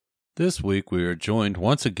This week we are joined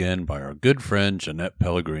once again by our good friend Jeanette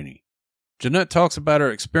Pellegrini. Jeanette talks about her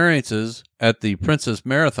experiences at the Princess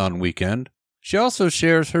Marathon weekend. She also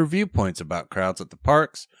shares her viewpoints about crowds at the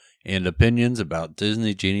parks and opinions about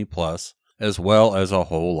Disney Genie Plus, as well as a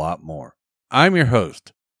whole lot more. I'm your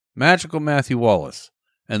host, Magical Matthew Wallace,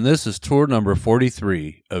 and this is tour number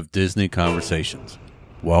 43 of Disney Conversations.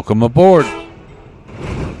 Welcome aboard!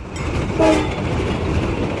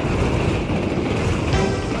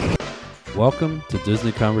 Welcome to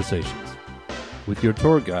Disney Conversations with your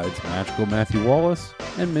tour guides Magical Matthew Wallace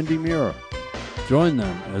and Mindy Mura. Join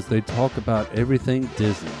them as they talk about everything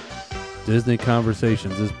Disney. Disney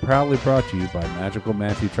Conversations is proudly brought to you by Magical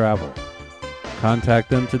Matthew Travel. Contact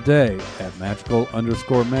them today at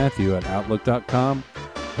magical_Matthew@outlook.com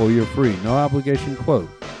for your free no-obligation quote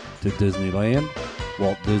to Disneyland,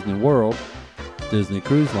 Walt Disney World, Disney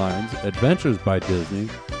Cruise Lines, Adventures by Disney,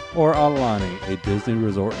 or Aulani, a Disney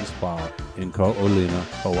resort and spa in Ko'olina,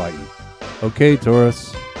 Hawaii. Okay,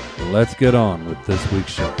 tourists, let's get on with this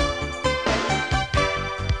week's show.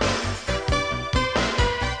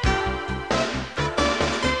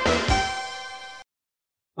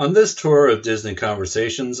 On this tour of Disney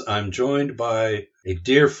Conversations, I'm joined by a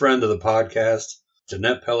dear friend of the podcast,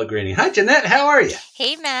 Jeanette Pellegrini. Hi, Jeanette. How are you?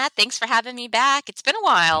 Hey, Matt. Thanks for having me back. It's been a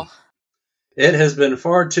while. It has been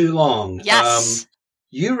far too long. Yes.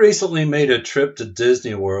 You recently made a trip to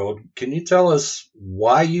Disney World. Can you tell us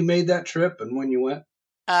why you made that trip and when you went?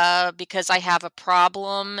 Because I have a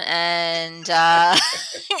problem and I'm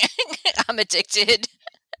addicted.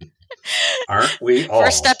 Aren't we all?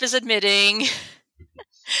 First step is admitting.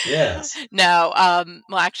 Yes. No,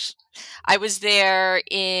 well, actually, I was there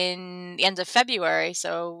in the end of February,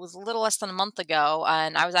 so it was a little less than a month ago,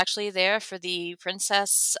 and I was actually there for the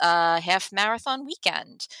Princess Half Marathon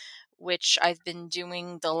weekend, which I've been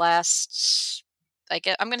doing the last,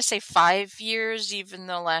 I'm going to say 5 years, even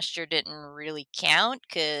though last year didn't really count,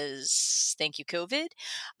 because thank you, COVID.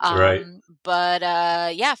 Right. But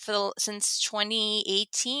since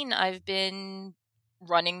 2018, I've been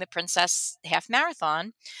running the Princess Half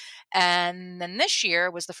Marathon. And then this year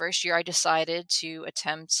was the first year I decided to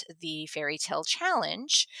attempt the Fairy Tale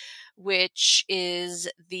Challenge, which is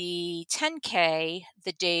the 10K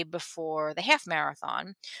the day before the half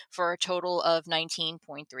marathon for a total of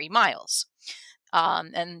 19.3 miles.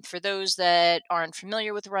 And for those that aren't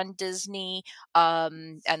familiar with Run Disney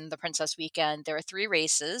and the Princess Weekend, there are 3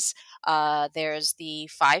 races. There's the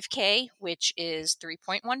 5K, which is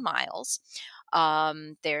 3.1 miles.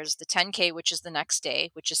 There's the 10K, which is the next day,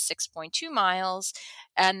 which is 6.2 miles.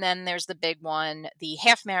 And then there's the big one, the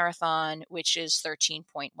half marathon, which is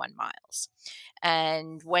 13.1 miles.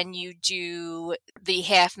 And when you do the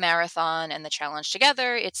half marathon and the challenge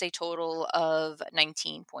together, it's a total of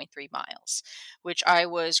 19.3 miles, which I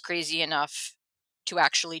was crazy enough to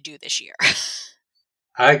actually do this year.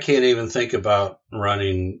 I can't even think about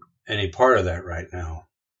running any part of that right now.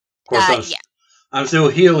 Of course, I'm still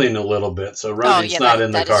healing a little bit, so running's not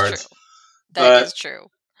in the cards. That is true.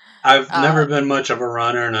 I've never been much of a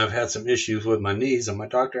runner, and I've had some issues with my knees, and my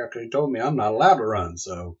doctor actually told me I'm not allowed to run.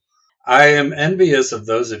 So I am envious of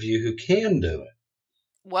those of you who can do it.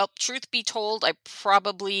 Well, truth be told, I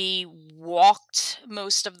probably walked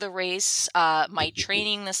most of the race. My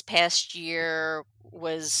training this past year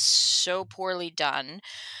was so poorly done.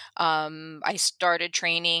 I started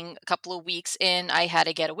training a couple of weeks in. I had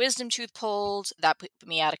to get a wisdom tooth pulled. That put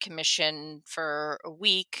me out of commission for a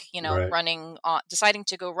week. Right. Deciding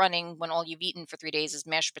to go running when all you've eaten for 3 days is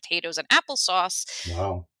mashed potatoes and applesauce.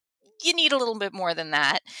 Wow. You need a little bit more than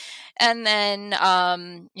that. And then,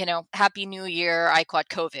 Happy New Year, I caught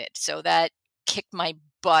COVID. So that kicked my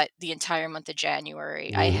butt the entire month of January.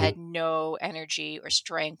 Mm-hmm. I had no energy or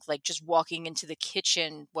strength. Like just walking into the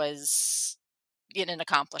kitchen was an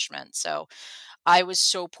accomplishment. So I was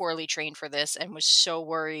so poorly trained for this and was so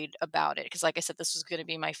worried about it. Because like I said, this was going to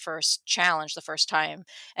be my first challenge, the first time.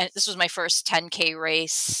 And this was my first 10K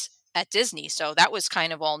race at Disney. So that was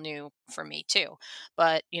kind of all new for me too.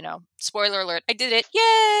 But, spoiler alert, I did it.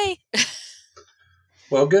 Yay!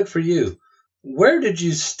 Well, good for you. Where did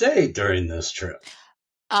you stay during this trip?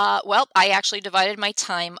 Well, I actually divided my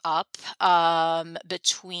time up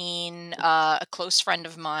between a close friend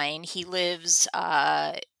of mine. He lives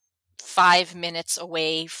 5 minutes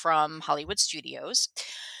away from Hollywood Studios.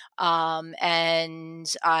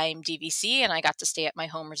 And I'm DVC, and I got to stay at my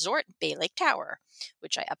home resort, Bay Lake Tower,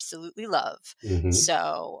 which I absolutely love. Mm-hmm.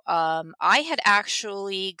 So I had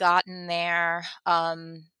actually gotten there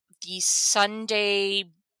the Sunday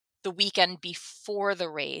the weekend before the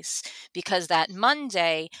race, because that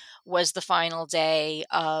Monday was the final day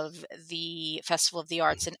of the Festival of the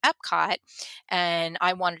Arts in Epcot. And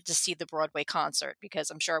I wanted to see the Broadway concert because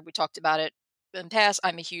I'm sure we talked about it in the past.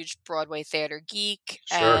 I'm a huge Broadway theater geek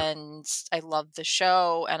Sure. and I love the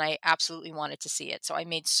show and I absolutely wanted to see it. So I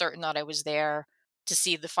made certain that I was there to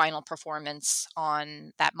see the final performance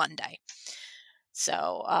on that Monday.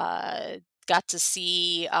 So, got to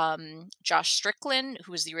see Josh Strickland,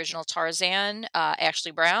 who was the original Tarzan,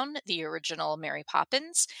 Ashley Brown, the original Mary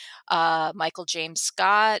Poppins, Michael James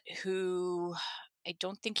Scott, who I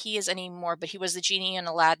don't think he is anymore, but he was the genie in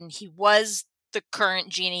Aladdin. He was the current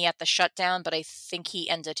genie at the shutdown, but I think he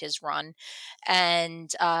ended his run. And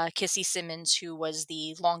Kissy Simmons, who was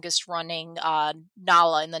the longest running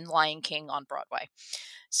Nala in The Lion King on Broadway.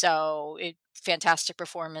 So fantastic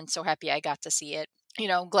performance. So happy I got to see it.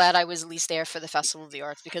 Glad I was at least there for the Festival of the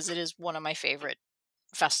Arts because it is one of my favorite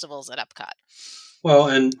festivals at Epcot. Well,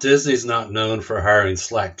 and Disney's not known for hiring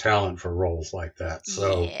slack talent for roles like that.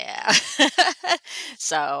 So, Yeah.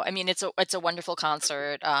 So, I mean, it's a wonderful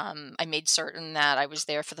concert. I made certain that I was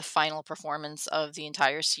there for the final performance of the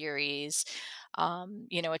entire series.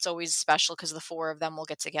 It's always special because the four of them will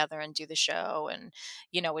get together and do the show, and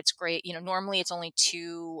it's great. Normally it's only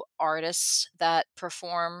two artists that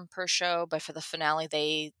perform per show, but for the finale,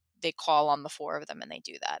 they call on the four of them and they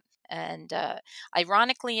do that. And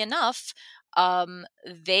ironically enough,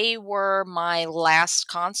 they were my last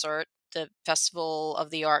concert. The Festival of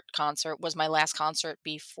the Art concert was my last concert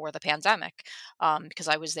before the pandemic, because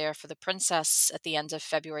I was there for the Princess at the end of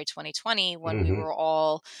February 2020 when we mhm. were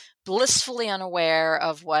all blissfully unaware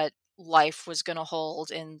of what life was going to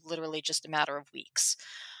hold in literally just a matter of weeks.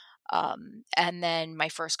 And then my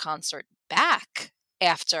first concert back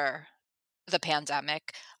after the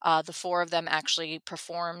pandemic, the four of them actually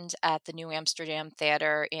performed at the New Amsterdam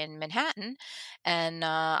Theater in Manhattan. And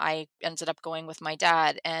I ended up going with my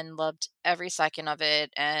dad and loved every second of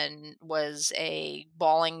it and was a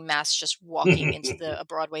bawling mess just walking into the a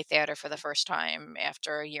Broadway theater for the first time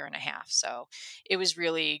after a year and a half. So it was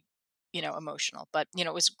really, emotional, but,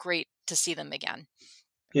 it was great to see them again.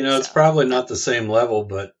 It's So probably that, not the same level,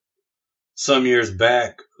 but some years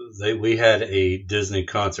back, we had a Disney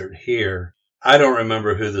concert here. I don't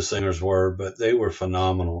remember who the singers were, but they were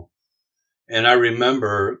phenomenal. And I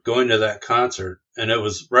remember going to that concert, and it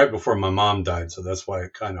was right before my mom died, so that's why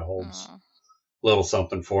it kind of holds mm, a little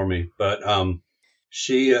something for me. But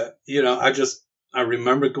she, I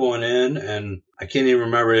remember going in, and I can't even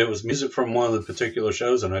remember. It was music from one of the particular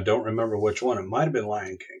shows, and I don't remember which one. It might have been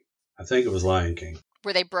Lion King. I think it was Lion King.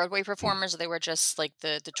 were they Broadway performers or they were just like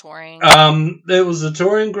the touring? It was a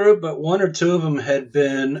touring group, but one or two of them had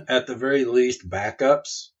been at the very least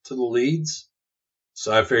backups to the leads.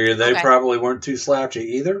 So I figured they Okay. probably weren't too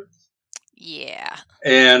slouchy either. Yeah.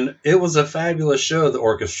 And it was a fabulous show. The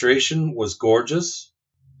orchestration was gorgeous.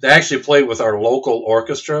 They actually played with our local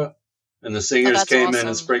orchestra, and the Oh, singers that's came in and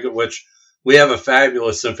awesome. sprinkled, which we have a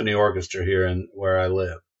fabulous symphony orchestra here in where I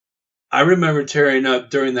live. I remember tearing up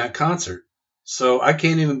during that concert. So I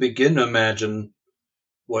can't even begin to imagine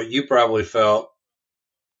what you probably felt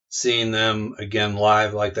seeing them again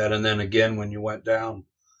live like that. And then again, when you went down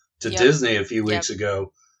to Yep. Disney a few Yep. weeks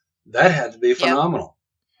ago, that had to be Yep. phenomenal.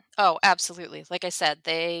 Oh, absolutely. Like I said,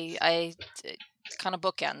 kind of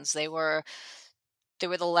bookends. They were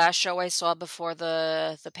the last show I saw before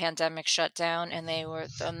the pandemic shut down, and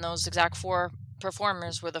and those exact four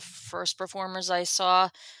performers were the first performers I saw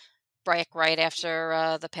right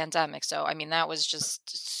after the pandemic. So I mean, that was just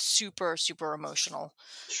super super emotional.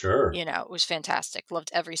 Sure. It was fantastic. Loved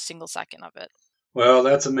every single second of it. Well,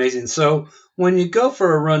 that's amazing. So when you go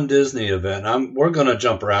for a Run Disney event, we're going to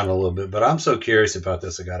jump around a little bit, but I'm so curious about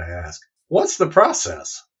this. I got to ask, what's the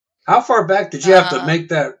process? How far back did you have to Uh, make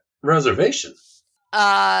that reservation?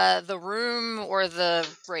 the room or the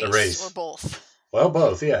The race or race. both. Well,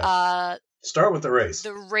 both. Yeah. Uh, Start with the race.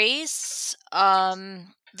 the race,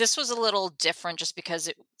 this was a little different just because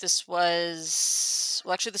this was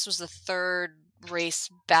the third race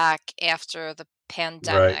back after the Right.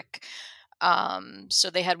 pandemic. So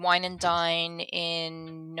they had Wine and Dine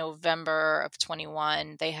in November of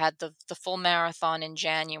 21. They had the full marathon in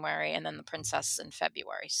January and then the Princess in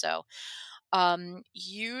February. So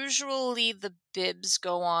usually the bibs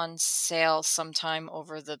go on sale sometime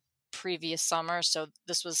over the previous summer. So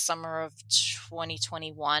this was summer of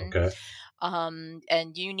 2021. Okay.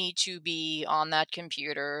 And you need to be on that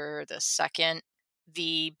computer the second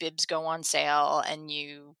the bibs go on sale, and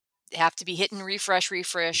you have to be hitting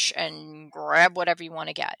refresh and grab whatever you want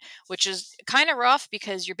to get, which is kind of rough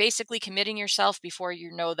because you're basically committing yourself before you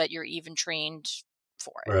know that you're even trained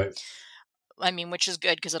for it. Right. I mean, which is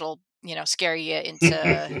good because it'll, scare you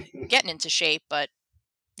into getting into shape. But,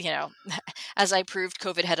 as I proved,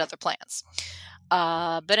 COVID had other plans.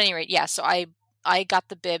 But at any rate, yeah, so I got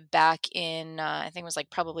the bib back in, I think it was like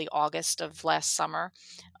probably August of last summer.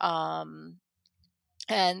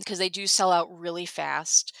 And because they do sell out really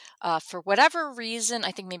fast. For whatever reason,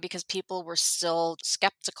 I think maybe because people were still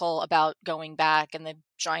skeptical about going back and the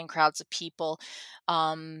giant crowds of people,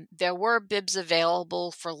 there were bibs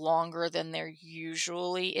available for longer than there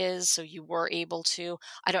usually is. So you were able to,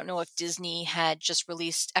 I don't know if Disney had just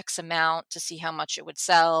released X amount to see how much it would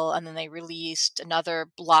sell, and then they released another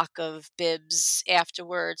block of bibs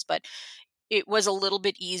afterwards, but it was a little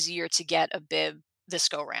bit easier to get a bib this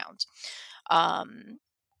go round.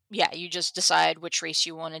 Yeah, you just decide which race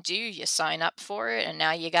you want to do. You sign up for it, and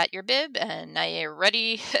now you got your bib, and now you're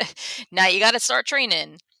ready. Now you got to start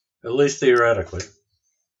training. At least theoretically.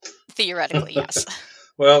 Theoretically, yes.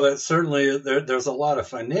 Well, that certainly there's a lot of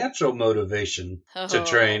financial motivation to Oh.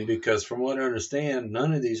 train because, from what I understand,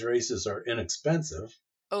 none of these races are inexpensive.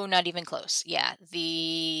 Oh, not even close. Yeah,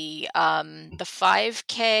 the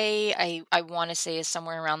 5K I want to say is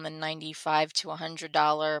somewhere around the $95 to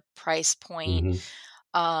 $100 price point.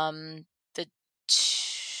 The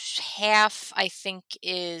half I think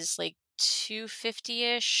is like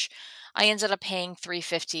 250-ish. I ended up paying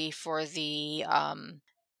 $350 for the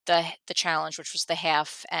challenge, which was the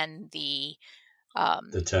half and the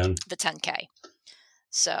The 10. 10K.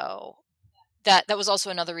 So that was also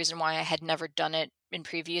another reason why I had never done it in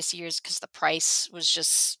previous years, because the price was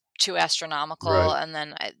just too astronomical. Right. And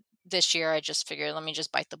then this year I just figured, let me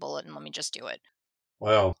just bite the bullet and let me just do it.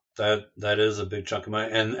 Wow, that is a big chunk of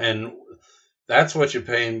money, and that's what you're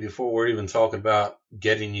paying before we're even talking about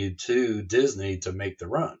getting you to Disney to make the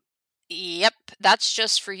run. Yep, that's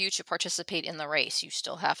just for you to participate in the race. You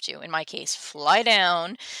still have to, in my case, fly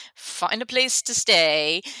down, find a place to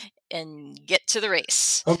stay, and get to the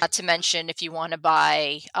race. Okay. Not to mention if you want to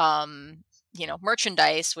buy,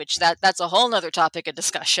 merchandise, which that's a whole nother topic of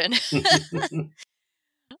discussion.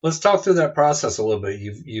 Let's talk through that process a little bit.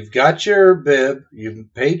 You've got your bib,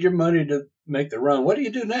 you've paid your money to make the run. What do you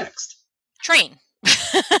do next? Train.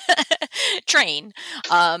 Train.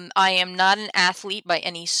 I am not an athlete by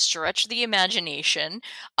any stretch of the imagination.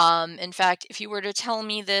 In fact, if you were to tell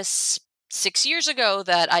me this 6 years ago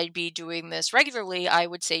that I'd be doing this regularly, I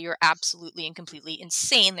would say you're absolutely and completely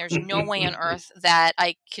insane. There's no way on earth that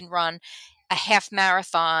I can run a half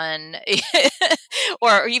marathon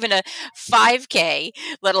or even a 5K,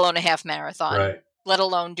 let alone a half marathon, Right. let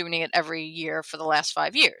alone doing it every year for the last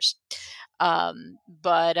 5 years.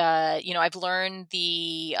 But I've learned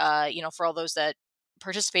for all those that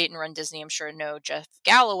participate in Run Disney, I'm sure know Jeff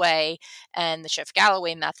Galloway and the Jeff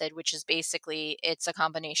Galloway method, which is basically, it's a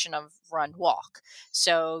combination of run walk.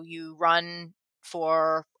 So you run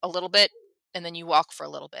for a little bit and then you walk for a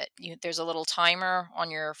little bit. There's a little timer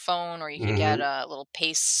on your phone, or you can get a little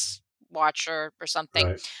pace watcher or something.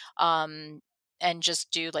 Right. And just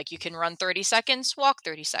do, like, you can run 30 seconds, walk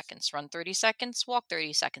 30 seconds, run 30 seconds, walk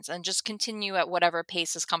 30 seconds, and just continue at whatever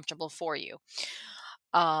pace is comfortable for you.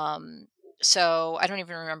 So I don't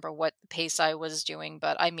even remember what pace I was doing,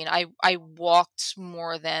 but I mean, I walked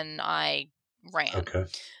more than I ran. Okay.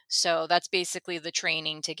 So that's basically the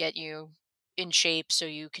training to get you in shape so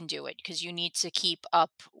you can do it, because you need to keep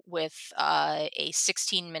up with a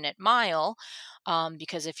 16-minute mile,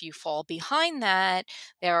 because if you fall behind that,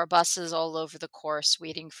 there are buses all over the course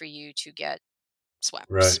waiting for you to get swept.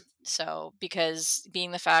 Right. So, because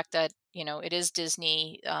being the fact that it is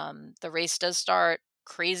Disney, the race does start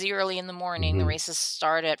crazy early in the morning. The races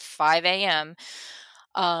start at 5 a.m.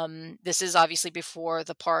 This is obviously before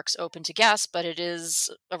the parks open to guests, but it is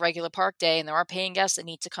a regular park day, and there are paying guests that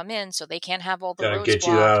need to come in, so they can't have all the Gotta roads get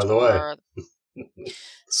blocked. you out of the way.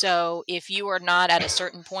 So if you are not at a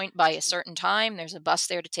certain point by a certain time, there's a bus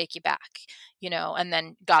there to take you back. And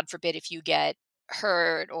then, God forbid, if you get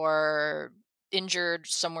hurt or injured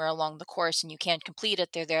somewhere along the course and you can't complete it,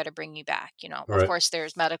 they're there to bring you back. Right. Of course, there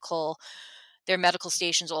are medical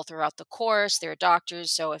stations all throughout the course. There are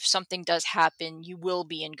doctors. So if something does happen, you will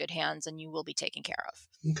be in good hands and you will be taken care of.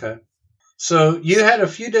 Okay. So you had a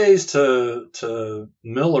few days to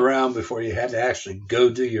mill around before you had to actually go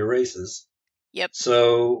do your races. Yep.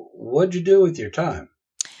 So what'd you do with your time?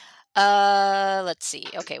 Let's see.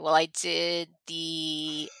 Okay, well, I did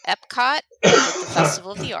the Epcot, I did the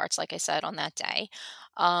Festival of the Arts, like I said, on that day.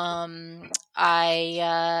 I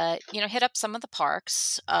hit up some of the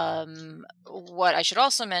parks. What I should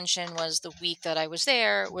also mention was the week that I was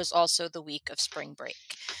there was also the week of spring break.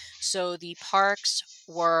 So the parks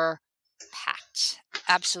were packed,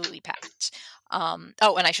 absolutely packed.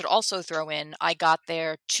 Oh, and I should also throw in, I got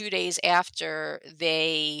there 2 days after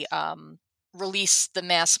they released the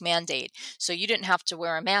mask mandate. So you didn't have to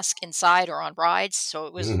wear a mask inside or on rides. So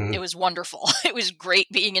Hmm. it was wonderful. It was great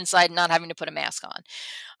being inside and not having to put a mask on.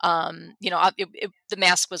 The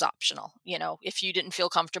mask was optional. If you didn't feel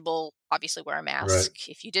comfortable, obviously wear a Right. mask.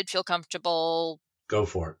 If you did feel comfortable, Go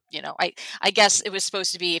for it. I guess it was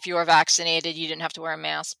supposed to be if you were vaccinated, you didn't have to wear a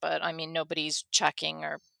mask, but I mean, nobody's checking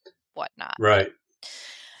or whatnot. But Right.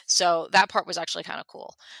 so that part was actually kind of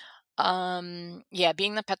cool. Yeah,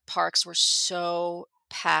 being the pet parks were so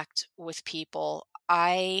packed with people.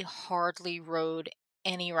 I hardly rode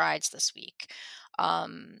any rides this week.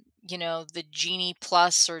 The Genie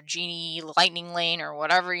Plus or Genie Lightning Lane or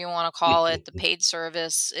whatever you want to call it, the paid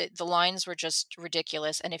service, the lines were just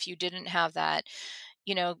ridiculous. And if you didn't have that,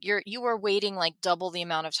 you were waiting like double the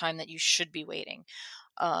amount of time that you should be waiting.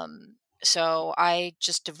 So I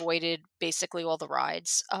just avoided basically all the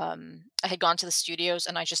rides. I had gone to the studios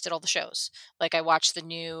and I just did all the shows. Like I watched the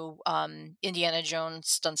new Indiana Jones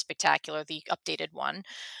Stunt Spectacular, the updated one,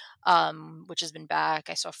 which has been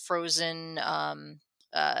back. I saw Frozen,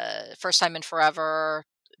 First Time in Forever,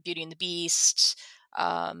 Beauty and the Beast.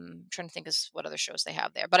 Trying to think of what other shows they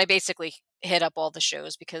have there, but I basically hit up all the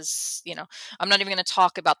shows because I'm not even going to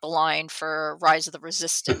talk about the line for Rise of the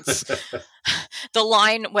Resistance. The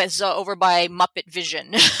line was over by Muppet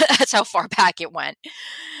Vision. That's how far back it went.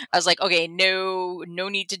 I was like, okay, no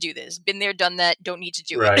need to do this. Been there, done that. Don't need to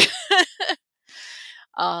do Right. it.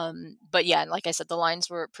 But yeah, like I said, the lines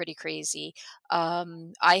were pretty crazy. There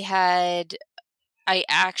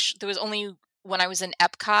was only, when I was in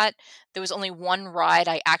Epcot, there was only one ride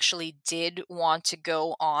I actually did want to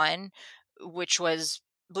go on, which was,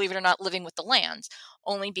 believe it or not, Living with the Lands,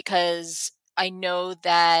 only because I know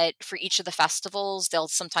that for each of the festivals, they'll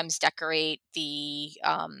sometimes decorate the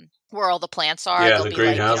where all the plants are. Yeah, They'll the be like,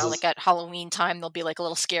 like greenhouses. at Halloween time, there'll be like a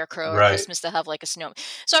little scarecrow, or Right. Christmas they'll have like a snow.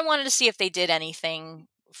 So I wanted to see if they did anything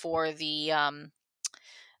for the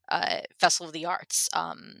Festival of the Arts.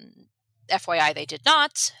 FYI, they did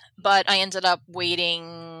not, but I ended up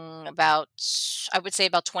waiting about, I would say,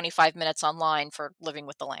 about 25 minutes online for Living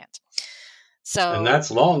with the Land. And So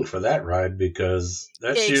that's long for that ride because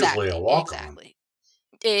that's usually a walk-on.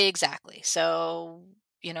 exactly. So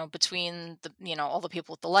between all the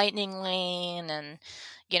people with the Lightning Lane and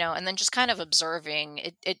and then just kind of observing,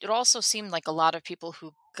 it also seemed like a lot of people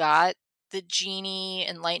who got the Genie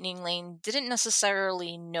and Lightning Lane didn't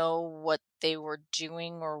necessarily know what they were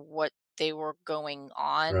doing or what they were going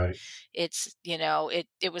on. Right. It's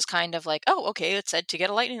it was kind of like, oh, okay, it said to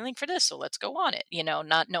get a Lightning Link for this, so let's go on it,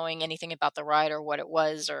 not knowing anything about the ride or what it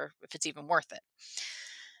was or if it's even worth it.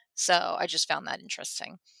 So I just found that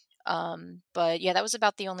interesting. But yeah, that was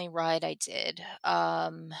about the only ride I did.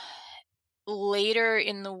 Later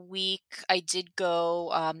in the week, I did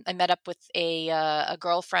go. I met up with a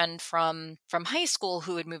girlfriend from high school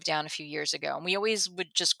who had moved down a few years ago, and we always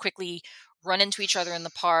would just quickly run into each other in the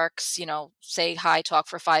parks. Say hi, talk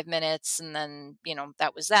for 5 minutes, and then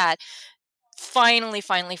that was that. Finally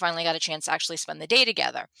got a chance to actually spend the day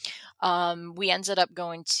together. We ended up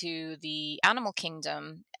going to the Animal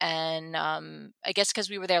Kingdom, and I guess because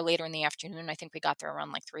we were there later in the afternoon, I think we got there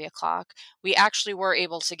around like 3 o'clock. We actually were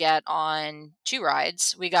able to get on 2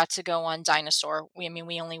 rides. We got to go on Dinosaur. We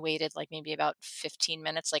only waited like maybe about 15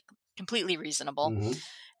 minutes, like completely reasonable. Hmm.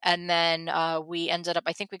 And then we ended up,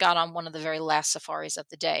 I think we got on one of the very last safaris of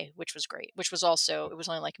the day, which was great, which was also, it was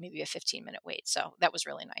only like maybe a 15-minute wait. So that was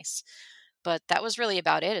really nice. But that was really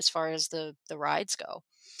about it as far as the rides go.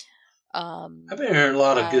 I've been hearing a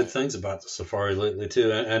lot of good I things about the safari lately too,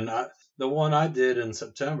 the one I did in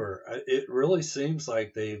September, it really seems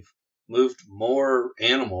like they've moved more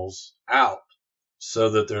animals out so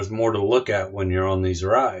that there's more to look at when you're on these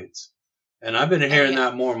rides. And I've been Oh hearing yeah,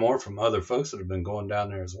 that more and more from other folks that have been going down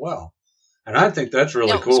there as well. And I think that's really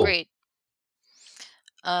no, it was cool. great.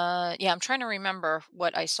 Yeah, I'm trying to remember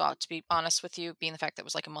what I saw. To be honest with you, being the fact that it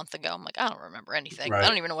was like a month ago, I'm like, I don't remember anything. I Right.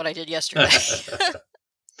 don't even know what I did yesterday.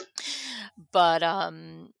 But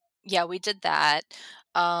yeah, we did that.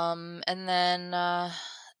 And then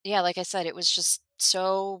yeah, like I said, it was just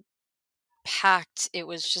so packed. It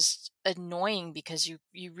was just annoying because you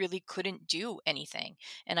really couldn't do anything.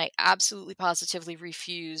 And I absolutely positively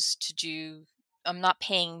refuse to do, I'm not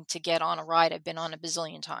paying to get on a ride I've been on a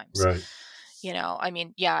bazillion times. Right. Yeah,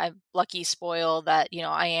 I'm lucky, spoiled that,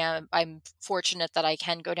 I'm fortunate that I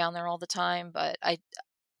can go down there all the time, but I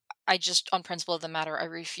just, on principle of the matter, I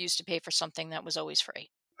refuse to pay for something that was always free.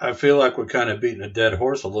 I feel like we're kind of beating a dead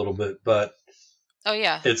horse a little bit, but Oh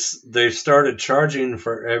yeah. they've started charging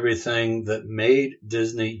for everything that made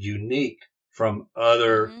Disney unique from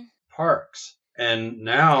other Hmm. parks. And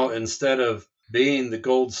now, instead of being the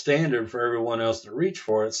gold standard for everyone else to reach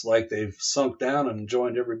for, it's like they've sunk down and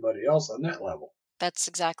joined everybody else on that level. That's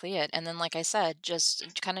exactly it. And then, like I said,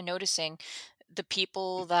 just kind of noticing the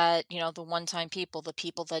people that, the one time people, the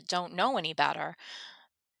people that don't know any better,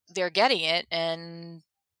 they're getting it. And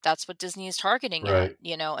that's what Disney is targeting at, Right.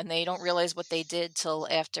 and they don't realize what they did till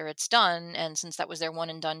after it's done. And since that was their one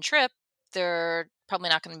and done trip, they're probably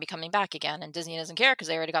not going to be coming back again. And Disney doesn't care because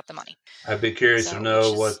they already got the money. I'd be curious to So,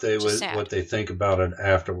 know which what is they just would, sad. what they think about it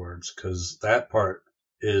afterwards, because that part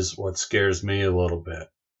is what scares me a little bit.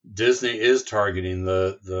 Disney is targeting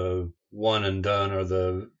the one and done or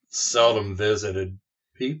the seldom visited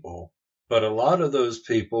people, but a lot of those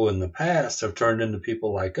people in the past have turned into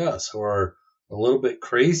people like us who are a little bit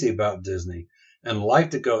crazy about Disney and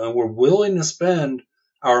like to go, and we're willing to spend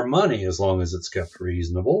our money as long as it's kept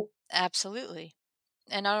reasonable. Absolutely.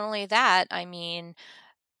 And not only that, I mean,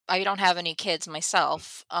 I don't have any kids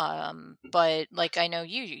myself, but like I know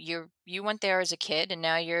you went there as a kid, and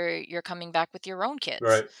now you're coming back with your own kids.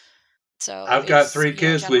 Right. So I've got it's 3 a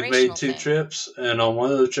kids. We've made generational 2 thing. trips, and on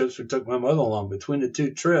one of the trips we took my mother-in-law. Between the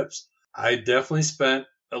 2 trips, I definitely spent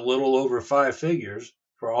a little over 5 figures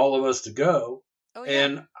for all of us to go, Oh yeah,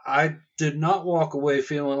 and I did not walk away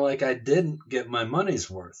feeling like I didn't get my money's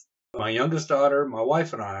worth. My youngest daughter, my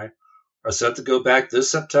wife, and I are set to go back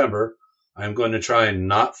this September. I'm going to try and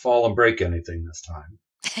not fall and break anything this time.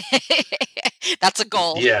 that's a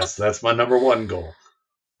goal. Yes, that's my number one goal.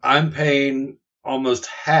 I'm paying almost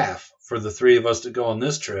half for the 3 of us to go on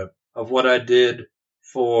this trip of what I did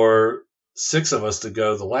for 6 of us to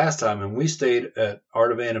go the last time, and we stayed at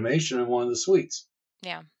Art of Animation in one of the suites.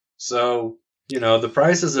 Yeah. So, the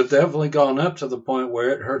prices have definitely gone up to the point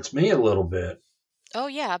where it hurts me a little bit. Oh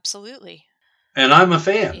yeah, absolutely. And I'm a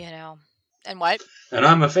fan. And what? And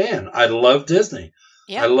I'm a fan. I love Disney.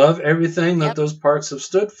 Yep. I love everything that Yep. those parks have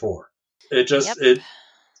stood for. It just,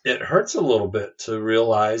 it hurts a little bit to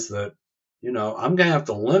realize that, I'm going to have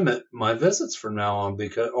to limit my visits from now on,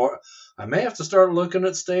 or I may have to start looking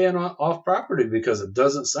at staying off property, because it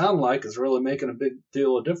doesn't sound like it's really making a big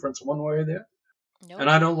deal of difference one way or the other. Nope. And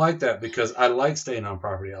I don't like that, because I like staying on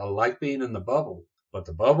property. I like being in the bubble, but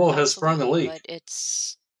the bubble has sprung a leak.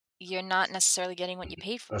 But you're not necessarily getting what you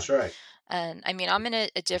pay for. That's right. And I mean, I'm in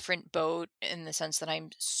a different boat in the sense that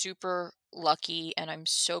I'm super lucky and I'm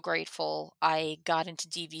so grateful I got into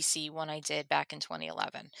DVC when I did back in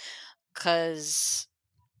 2011. Because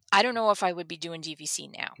I don't know if I would be doing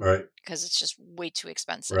DVC now. Right. Because it's just way too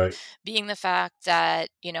expensive. Right. Being the fact that,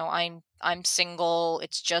 I'm single,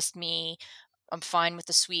 it's just me. I'm fine with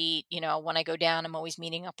the suite. When I go down, I'm always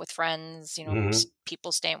meeting up with friends,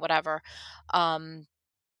 people staying, whatever.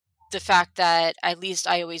 The fact that at least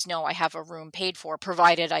I always know I have a room paid for,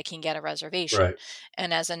 provided I can get a reservation. Right.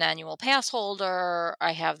 And as an annual pass holder,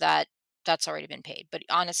 I have that's already been paid. But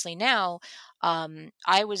honestly now,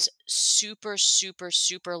 I was super, super,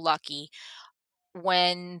 super lucky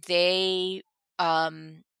when they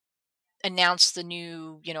announced the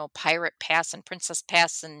new, Pirate Pass and Princess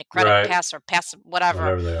Pass and Credit Right. Pass or Pass,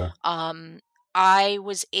 whatever they are. I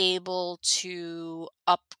was able to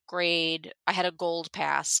upgrade. I had a gold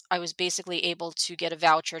pass. I was basically able to get a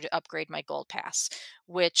voucher to upgrade my gold pass,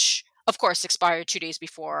 which of course expired 2 days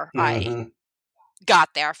before I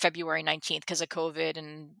got there, February 19th, because of COVID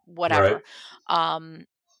and whatever. Right.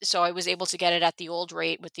 So I was able to get it at the old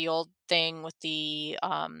rate with the old thing with the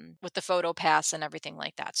photo pass and everything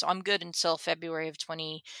like that. So I'm good until February of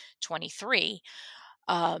 2023.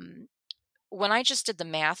 When I just did the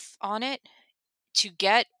math on it, to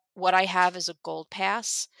get what I have as a gold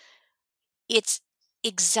pass, it's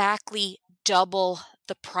exactly double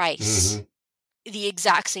the price. The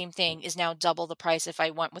exact same thing is now double the price if I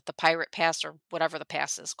went with the Pirate Pass or whatever the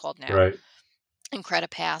pass is called now. Right. And Credit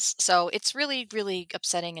Pass. So it's really, really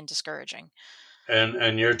upsetting and discouraging.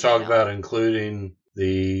 And you're talking about including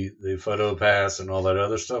the photo pass and all that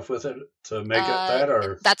other stuff with it to make it that,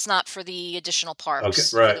 or that's not for the additional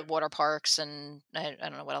parks, okay, right? For the water parks, and I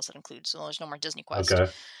don't know what else it includes. So there's no more Disney Quest. Okay.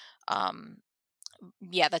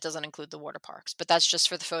 Yeah, that doesn't include the water parks, but that's just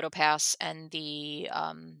for the photo pass and the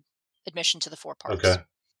admission to the 4 parks. Okay.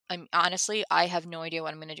 Honestly, I have no idea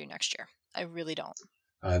what I'm going to do next year. I really don't.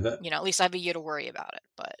 At least I have a year to worry about it.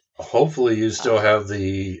 But hopefully, you still have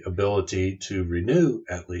the ability to renew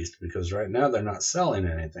at least, because right now they're not selling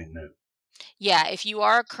anything new. Yeah, if you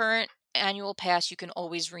are a current annual pass, you can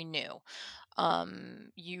always renew.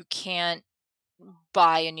 You can't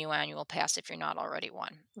buy a new annual pass if you're not already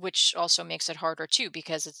one, which also makes it harder too,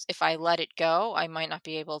 because if I let it go, I might not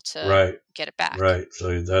be able to get it back. Right.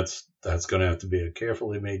 So that's going to have to be a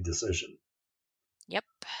carefully made decision. Yep.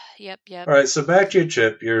 Yep. All right, so back to your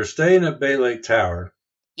trip. You're staying at Bay Lake Tower.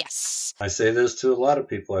 Yes. I say this to a lot of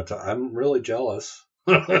people. I'm really jealous.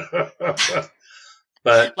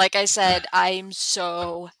 But Like I said, I'm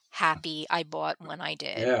so happy I bought when I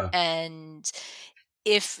did. yeah, And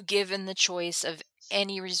if given the choice of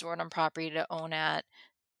any resort on property to own at,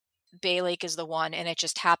 Bay Lake is the one, and it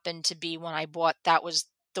just happened to be when I bought that was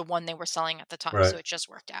the one they were selling at the time, right. so it just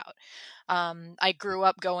worked out. I grew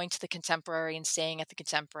up going to the Contemporary and staying at the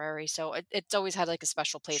Contemporary, so it's always had like a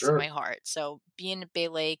special place in my Sure. heart. So being at Bay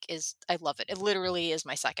Lake I love it. It literally is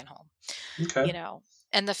my second home, Okay. you know.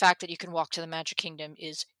 And the fact that you can walk to the Magic Kingdom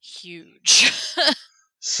is huge.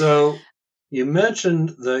 So you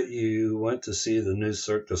mentioned that you went to see the new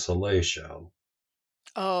Cirque du Soleil show,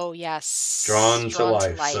 Oh yes, Drawn to Drawn to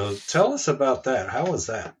Life. So Life. tell us about that. How was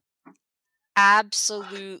that?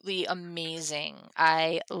 Absolutely amazing.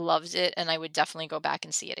 I loved it, and I would definitely go back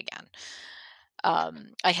and see it again.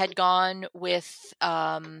 I had gone with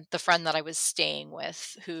the friend that I was staying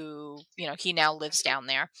with, who, he now lives down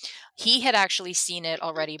there. He had actually seen it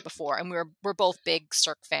already before, and we're both big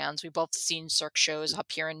Cirque fans. We both seen Cirque shows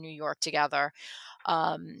up here in New York together.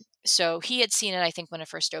 So he had seen it, I think, when it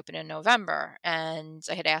first opened in November, and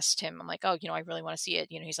I had asked him, I'm like, oh, I really want to see it.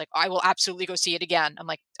 He's like, I will absolutely go see it again. I'm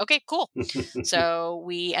like, okay, cool. So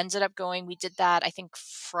we ended up going. We did that, I think,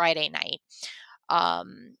 Friday night.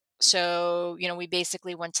 So, we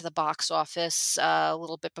basically went to the box office a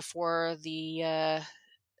little bit before I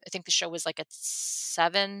think the show was like at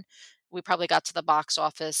 7. We probably got to the box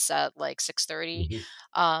office at like 6:30.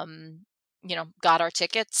 Mhm. Got our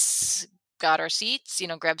tickets, got our seats,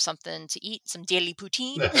 grabbed something to eat, some daily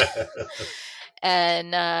poutine,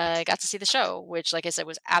 and got to see the show, which, like I said,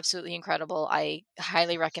 was absolutely incredible. I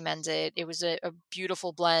highly recommend it. It was a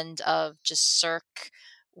beautiful blend of just Cirque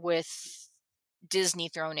with Disney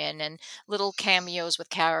thrown in and little cameos with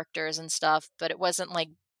characters and stuff, but it wasn't like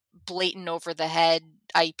blatant over the head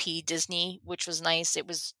IP Disney, which was nice. It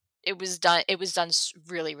was done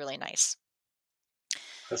really, really nice.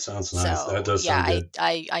 That sounds nice. That So does yeah, sound I, good.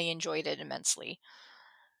 I I enjoyed it immensely.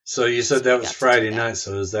 So you said So that we was got to do Friday that. night.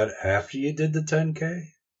 So is that after you did the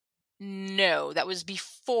 10K? No, that was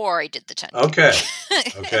before I did the 10K. Okay.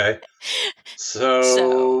 Okay. So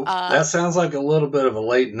So that sounds like a little bit of a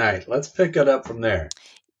late night. Let's pick it up from there.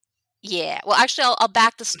 yeah. Well, actually, I'll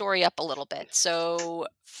back the story up a little bit. So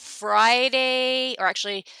Friday, or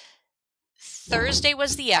actually Thursday,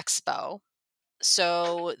 was the expo.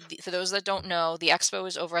 So, for those that don't know, the expo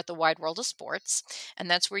is over at the Wide World of Sports, and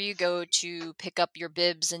that's where you go to pick up your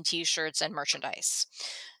bibs and T-shirts and merchandise.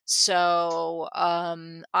 So,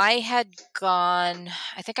 I had gone.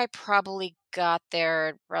 I think I probably got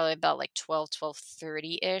there probably about like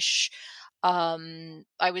 12:30 ish.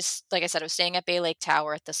 I was, like I said, I was staying at Bay Lake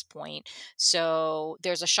Tower at this point. So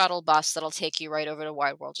there's a shuttle bus that'll take you right over to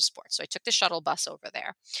Wide World of Sports. So I took the shuttle bus over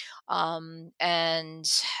there.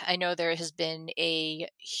 And I know there has been a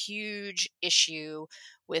huge issue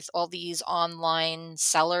with all these online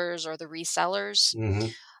sellers or the resellers. Hmm.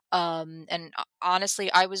 And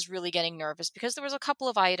honestly, I was really getting nervous because there was a couple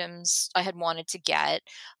of items I had wanted to get,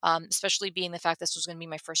 especially being the fact this was going to be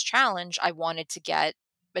my first challenge. I wanted to get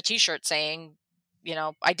a T-shirt saying,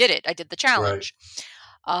 I did it. I did the Right. challenge.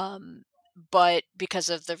 Um, but because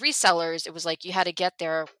of the resellers, it was like you had to get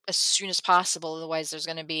there as soon as possible, otherwise there's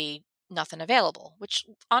going to be nothing available, which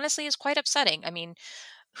honestly is quite upsetting. I mean,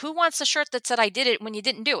 who wants a shirt that said I did it when you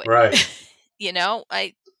didn't do it? Right.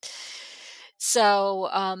 I so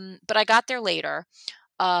but I got there later.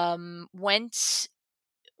 Went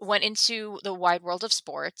into the Wide World of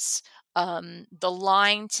Sports. The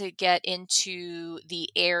line to get into the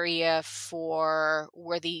area for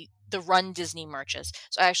where the Run Disney merch is.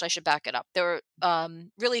 So actually, I should back it up. There are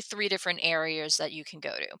really 3 different areas that you can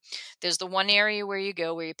go to. There's the one area where you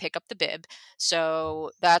go where you pick up the bib.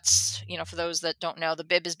 So that's, for those that don't know, the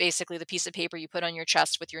bib is basically the piece of paper you put on your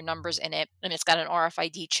chest with your numbers in it, and it's got an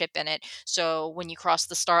RFID chip in it. So when you cross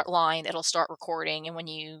the start line, it'll start recording, and when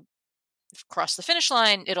you cross the finish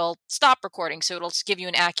line, it'll stop recording. So it'll give you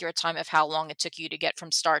an accurate time of how long it took you to get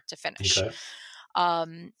from start to finish. Okay.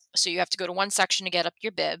 So you have to go to one section to get up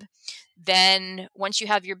your bib. Then once you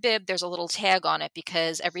have your bib, there's a little tag on it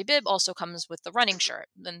because every bib also comes with the running shirt.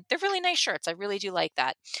 And they're really nice shirts. I really do like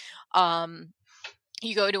that.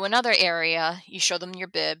 You go to another area, you show them your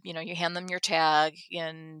bib, you hand them your tag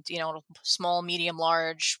and, small, medium,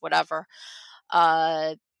 large, whatever.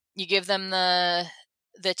 You give them the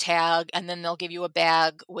tag, and then they'll give you a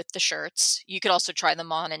bag with the shirts. You could also try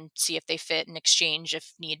them on and see if they fit and exchange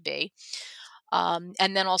if need be.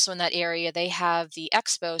 And then also in that area, they have the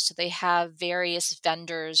expo. So they have various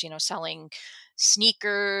vendors, selling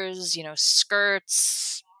sneakers,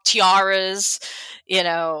 skirts, tiaras,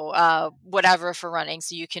 whatever for running.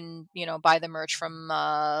 So you can, buy the merch from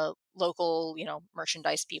local,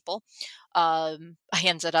 merchandise people. I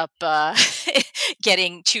ended up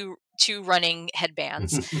getting two running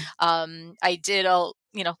headbands. I did a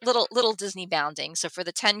little Disney bounding. So for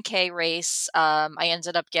the 10K race, I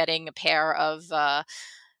ended up getting a pair of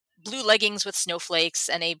blue leggings with snowflakes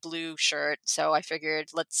and a blue shirt. So I figured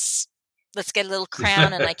let's get a little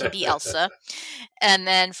crown and I can be Elsa. And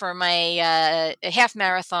then for my half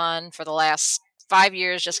marathon for the last 5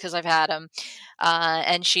 years, just because I've had them,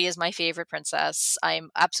 and she is my favorite princess.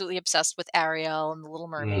 I'm absolutely obsessed with Ariel and the Little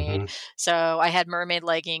Mermaid. So I had mermaid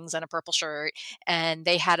leggings and a purple shirt, and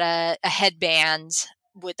they had a headband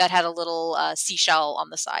that had a little seashell on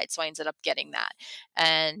the side. So I ended up getting that,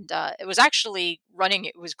 and it was actually running.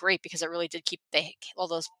 It was great because it really did keep all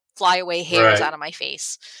those flyaway hairs Right. out of my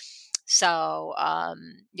face. So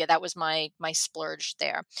yeah, that was my splurge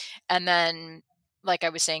there. And then, like I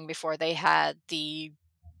was saying before, they had the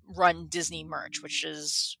Run Disney merch, which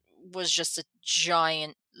was just a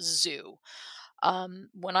giant zoo.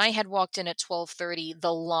 When I had walked in at 12:30,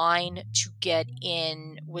 the line to get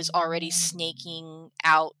in was already snaking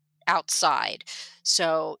outside.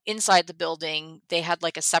 So inside the building, they had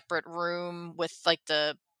like a separate room with like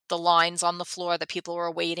the lines on the floor that people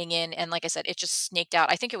were waiting in, and like I said, it just snaked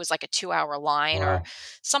out. I think it was like a 2-hour line or Wow.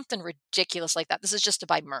 something ridiculous like that. This is just to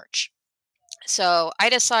buy merch. So I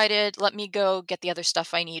decided, let me go get the other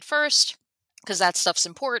stuff I need first, because that stuff's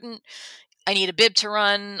important. I need a bib to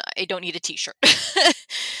run. I don't need a t-shirt.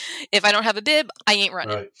 If I don't have a bib, I ain't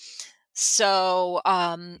running. Right. So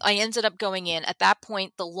I ended up going in. At that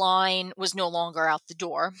point, the line was no longer out the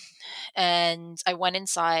door. And I went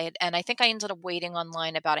inside, and I think I ended up waiting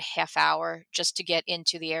online about a half hour just to get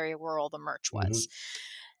into the area where all the merch was.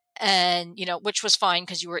 And, which was fine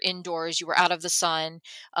because you were indoors, you were out of the sun.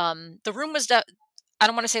 The room was, I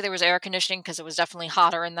don't want to say there was air conditioning because it was definitely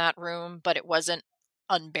hotter in that room, but it wasn't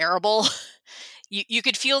unbearable. You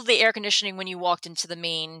could feel the air conditioning when you walked into the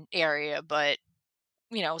main area, but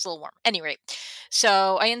it was a little warm. Anyway,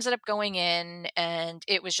 so I ended up going in, and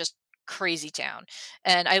it was just crazy town.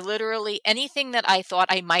 And I literally, anything that I thought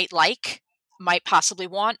I might possibly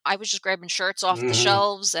want, I was just grabbing shirts off the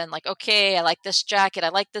shelves and like, okay, I like this jacket. I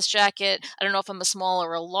like this jacket. I don't know if I'm a small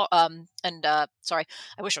or sorry,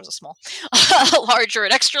 I wish I was a small, a large or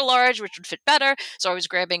an extra large, which would fit better. So I was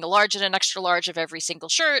grabbing a large and an extra large of every single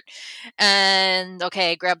shirt. And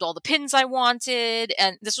okay, I grabbed all the pins I wanted.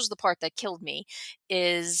 And this was the part that killed me,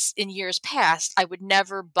 is in years past, I would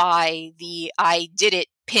never buy the I did it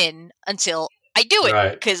pin until I do it,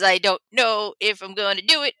 Right. because I don't know if I'm going to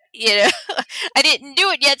do it. I didn't do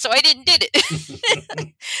it yet, so I didn't did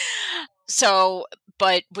it. So,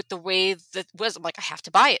 but with the way that was, I'm like, I have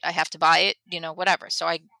to buy it. I have to buy it, whatever. So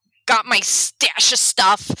I got my stash of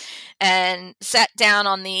stuff and sat down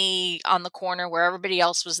on the corner where everybody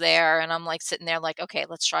else was there, and I'm like sitting there like, okay,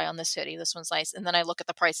 let's try on this hoodie. This one's nice. And then I look at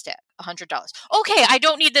the price tag, $100. Okay, I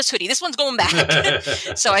don't need this hoodie. This one's going back.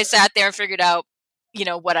 So I sat there and figured out,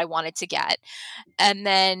 what I wanted to get. And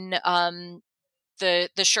then the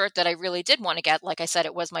shirt that I really did want to get, like I said,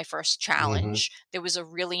 it was my first challenge. There was a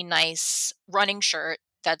really nice running shirt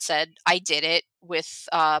that said I did it, with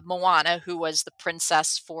Moana, who was the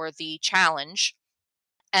princess for the challenge.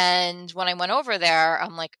 And when I went over there,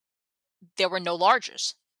 I'm like, there were no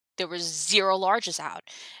larges. There was 0 larges out.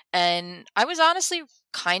 And I was honestly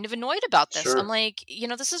kind of annoyed about this. I'm Sure. like,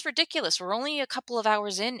 this is ridiculous. We're only a couple of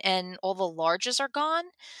hours in and all the larges are gone.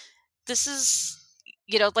 This is,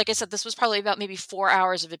 like I said, this was probably about maybe 4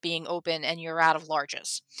 hours of it being open and you're out of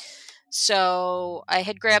larges. So I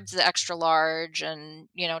had grabbed the extra large and,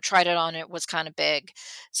 tried it on. It was kind of big.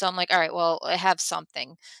 So I'm like, all right, well, I have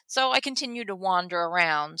something. So I continued to wander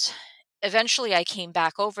around. Eventually I came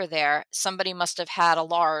back over there. Somebody must have had a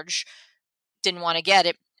large, didn't want to get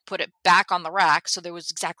it, put it back on the rack. So there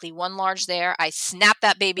was exactly 1 large there. I snapped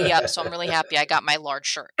that baby up. So I'm really happy I got my large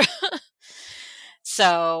shirt.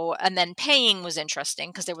 So, and then paying was interesting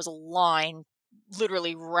because there was a line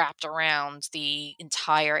literally wrapped around the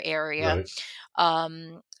entire area.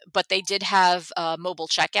 Right. But they did have mobile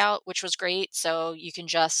checkout, which was great. So you can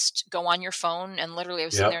just go on your phone, and literally I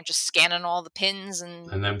was sitting there Yep. just scanning all the pins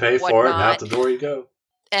and And then pay for it, and out whatnot. the door you go.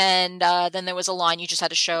 And then there was a line you just had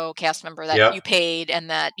to show a cast member that Yep. you paid and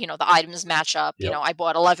that, the items match up. Yep. I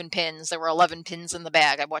bought 11 pins. There were 11 pins in the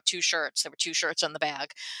bag. I bought 2 shirts. There were 2 shirts in the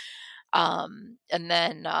bag. And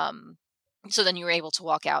then, so then you were able to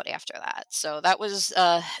walk out after that. So that was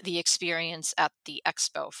the experience at the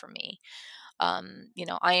expo for me.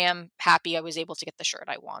 I am happy I was able to get the shirt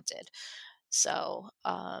I wanted. So,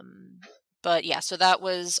 but yeah, so that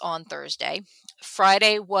was on Thursday.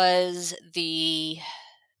 Friday was the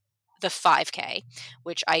 5K,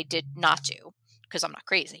 which I did not do because I'm not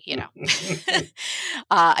crazy,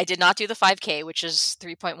 I did not do the 5K, which is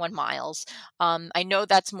 3.1 miles. I know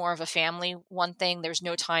that's more of a family one thing. There's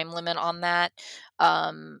no time limit on that.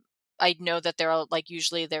 Um, I know that there are like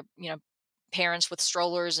usually they're parents with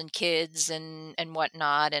strollers and kids and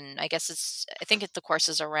whatnot. And I think the course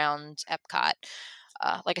is around Epcot.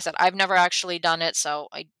 Like I said, I've never actually done it, so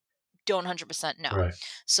I don't 100% know. Right.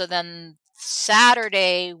 So then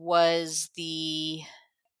Saturday was the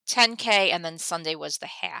 10K and then Sunday was the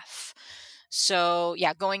half. So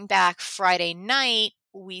yeah, going back Friday night,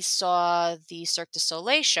 we saw the Cirque du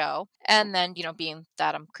Soleil show. And then, being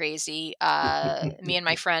that I'm crazy, me and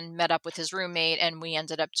my friend met up with his roommate and we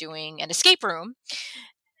ended up doing an escape room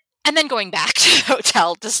and then going back to the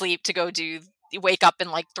hotel to sleep to go wake up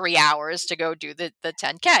in like 3 hours to go do the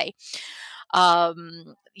 10K.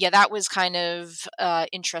 Yeah, that was kind of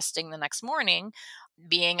interesting the next morning.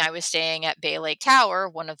 Being I was staying at Bay Lake Tower,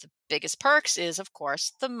 one of the biggest perks is, of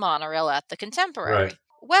course, the monorail at the Contemporary. Right.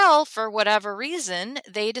 Well, for whatever reason,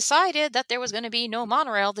 they decided that there was going to be no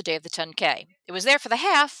monorail the day of the 10K. It was there for the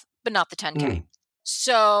half, but not the 10K.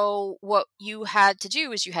 So what you had to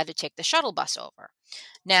do is you had to take the shuttle bus over.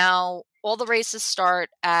 Now, all the races start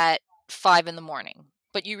at 5 in the morning,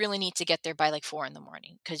 but you really need to get there by like 4 in the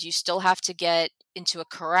morning because you still have to get into a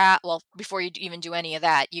corral. Well, before you even do any of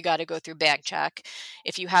that, you got to go through bag check.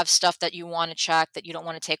 If you have stuff that you want to check that you don't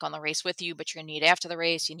want to take on the race with you, but you're going to need after the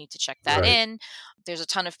race, you need to check that in. There's a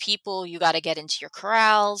ton of people. You got to get into your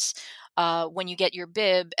corrals. When you get your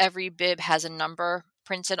bib, every bib has a number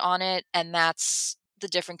printed on it, and that's the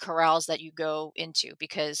different corrals that you go into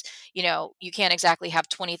because you can't exactly have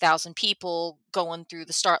 20,000 people going through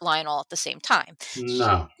the start line all at the same time.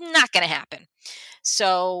 No. Not going to happen.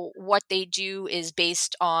 So what they do is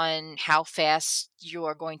based on how fast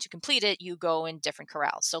you're going to complete it, you go in different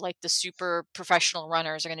corrals. So like the super professional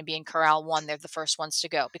runners are going to be in corral 1. They're the first ones to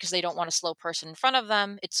go because they don't want a slow person in front of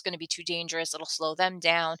them. It's going to be too dangerous. It'll slow them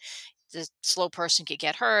down. The slow person could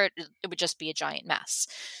get hurt. It would just be a giant mess.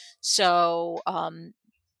 So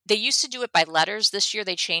they used to do it by letters. This year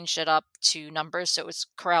they changed it up to numbers. So it was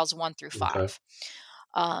corrals 1 through 5. Okay.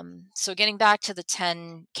 So getting back to the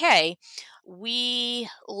 10K, we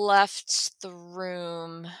left the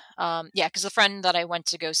room. Because the friend that I went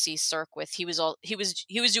to go see Cirque with, he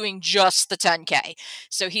was doing just the 10K.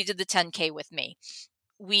 So he did the 10K with me.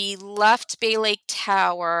 We left Bay Lake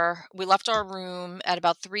Tower. We left our room at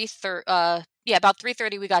about 3:30. About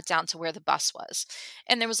 3:30 we got down to where the bus was.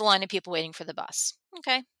 And there was a line of people waiting for the bus.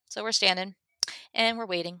 Okay. So we're standing and we're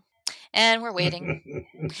waiting and we're waiting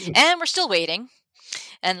and we're still waiting.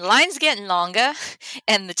 And the line's getting longer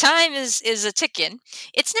and the time is a ticking.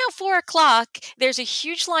 It's now 4:00. There's a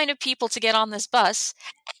huge line of people to get on this bus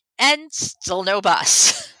and still no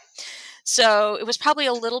bus. So it was probably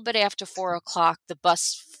a little bit after 4:00, the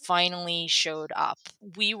bus finally showed up.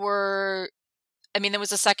 There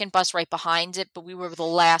was a second bus right behind it, but we were the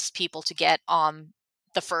last people to get on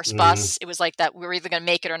the first bus. It was like that we were either going to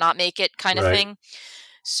make it or not make it kind of thing.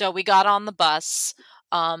 So we got on the bus.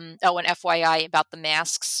 And FYI about the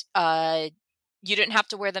masks, you didn't have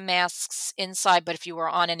to wear the masks inside, but if you were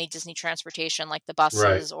on any Disney transportation like the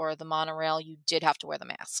buses or the monorail, you did have to wear the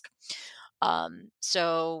mask.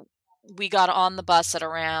 So we got on the bus at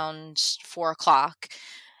around 4:00,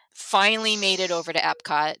 finally made it over to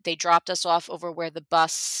Epcot. They dropped us off over where the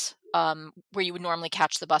bus, where you would normally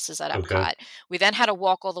catch the buses at Epcot. Okay. We then had to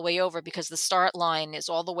walk all the way over because the start line is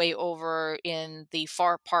all the way over in the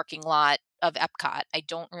far parking lot of Epcot. I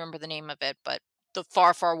don't remember the name of it, but the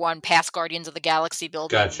far one past Guardians of the Galaxy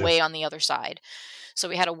building, Gotcha. way on the other side. So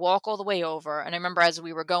we had to walk all the way over. And I remember as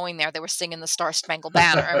we were going there, they were singing the Star Spangled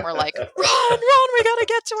Banner. And we're like, run, we got to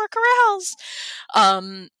get to our corrals.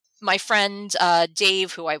 My friend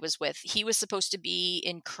Dave, who I was with, he was supposed to be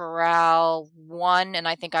in Corral 1, and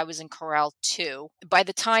I think I was in Corral 2. By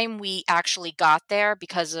the time we actually got there,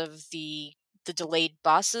 because of the delayed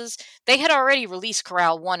buses, they had already released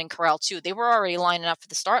Corral 1 and Corral 2. They were already lining up for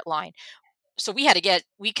the start line. So we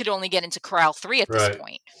could only get into Corral 3 at this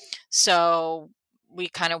point. So we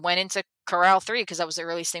kind of went into Corral 3 because that was the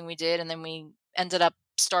earliest thing we did. And then we ended up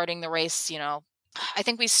starting the race, I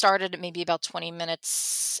think we started maybe about 20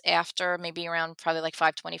 minutes after, maybe around probably like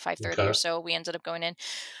 5:20, 5:30 or so. We ended up going in.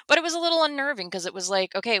 But it was a little unnerving because it was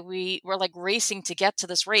like, okay, we were like racing to get to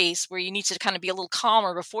this race where you need to kind of be a little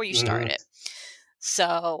calmer before you start it.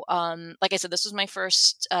 So, like I said, this was my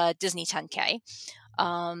first Disney 10K.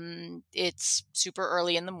 It's super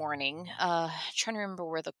early in the morning. Trying to remember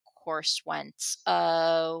where the course went.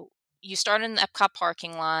 You start in the Epcot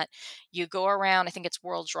parking lot. You go around, I think it's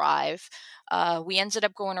World Drive. We ended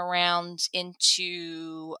up going around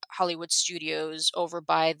into Hollywood Studios over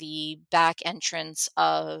by the back entrance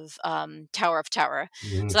of Tower of Terror.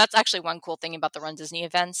 Mhm. So that's actually one cool thing about the Run Disney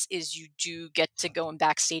events is you do get to go in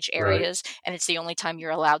backstage Right. areas, and it's the only time you're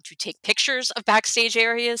allowed to take pictures of backstage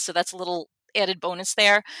areas. So that's a little added bonus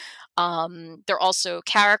there. There are also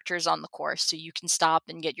characters on the course, so you can stop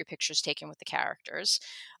and get your pictures taken with the characters.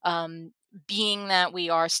 Being that we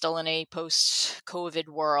are still in a post-COVID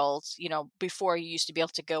world, before you used to be able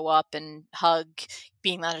to go up and hug,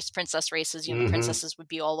 being that it's princess races, the Mhm. princesses would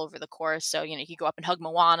be all over the course. So, you could go up and hug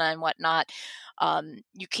Moana and whatnot.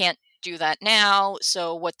 You can't do that now.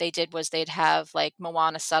 So what they did was they'd have like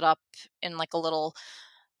Moana set up in like a little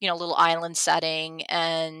island setting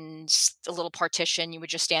and a little partition. You would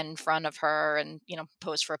just stand in front of her and,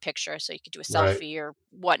 pose for a picture. So you could do a Right. selfie or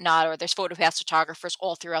whatnot. Or there's photopass photographers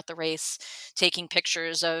all throughout the race taking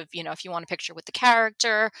pictures of, if you want a picture with the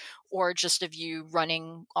character or just of you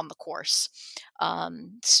running on the course.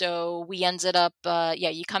 So we ended up,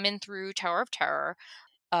 you come in through Tower of Terror.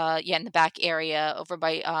 In the back area over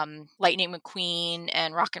by Lightning McQueen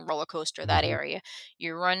and Rock and Roller Coaster, that Mhm. area.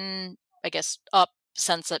 You run, I guess, up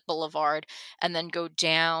Sunset Boulevard and then go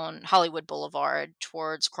down Hollywood Boulevard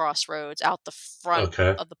towards Crossroads out the front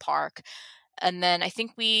Okay. of the park. And then I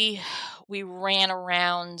think we ran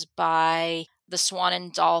around by the Swan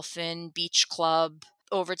and Dolphin Beach Club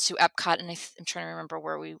over to Epcot, and I'm trying to remember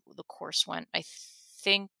where the course went. I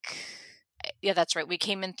think, yeah, that's right. We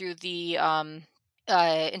came in through the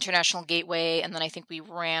International Gateway, and then I think we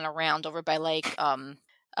ran around over by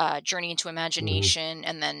Journey into Mhm. Imagination,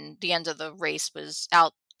 and then the end of the race was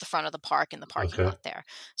out the front of the park in the parking Okay. lot there.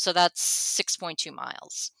 So that's 6.2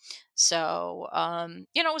 miles. So,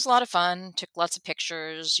 it was a lot of fun. Took lots of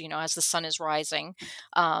pictures, as the sun is rising.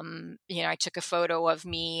 I took a photo of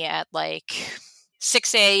me at like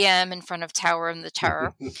 6 a.m. in front of Tower of the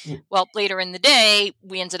Terror. Well, later in the day,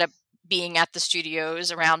 we ended up being at the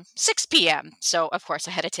studios around 6 p.m. So, of course,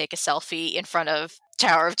 I had to take a selfie in front of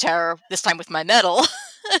Tower of Terror, this time with my medal.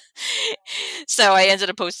 So I ended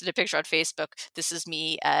up posting a picture on Facebook. This is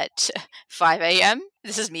me at 5 a.m.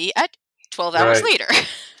 This is me at 12 hours Right. later.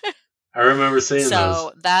 I remember seeing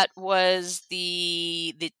So those. that was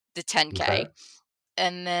the 10K. Okay.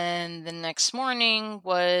 And then the next morning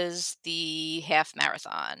was the half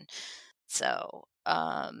marathon. So,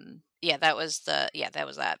 that was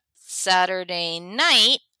that. Saturday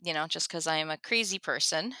night, just because I am a crazy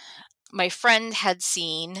person, my friend had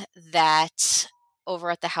seen that over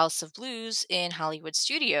at the House of Blues in Hollywood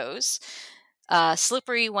Studios,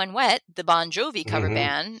 Slippery When Wet, the Bon Jovi cover Mhm.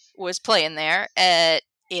 band, was playing there at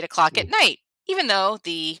 8 o'clock at night, even though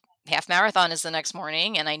the half marathon is the next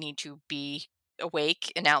morning and I need to be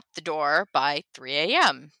awake and out the door by 3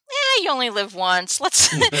 a.m. You only live once.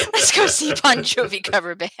 Let's go see Bon Jovi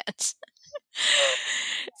cover bands.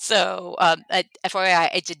 So, FYI,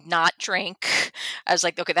 I did not drink. I was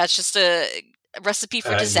like, okay, that's just a recipe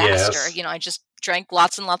for disaster. Yes. I just drank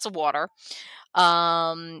lots and lots of water.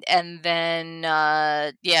 And then,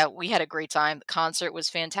 we had a great time. The concert was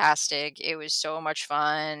fantastic. It was so much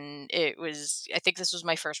fun. I think this was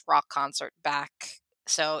my first rock concert back.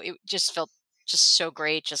 So it just felt just so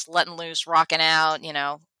great, just letting loose, rocking out,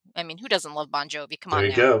 I mean, who doesn't love Bon Jovi? Come There on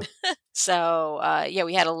you now. go. So,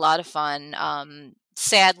 we had a lot of fun.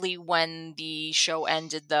 Sadly, when the show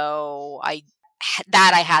ended, though, I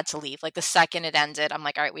had to leave. Like the second it ended, I'm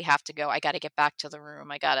like, all right, we have to go. I got to get back to the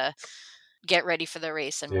room. I got to get ready for the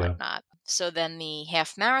race and Yeah. whatnot. So then the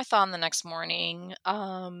half marathon the next morning,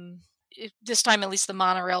 this time at least the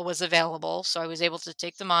monorail was available. So I was able to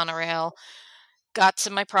take the monorail, got to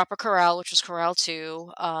my proper corral, which was Corral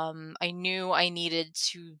 2. I knew I needed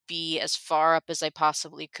to be as far up as I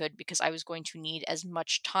possibly could because I was going to need as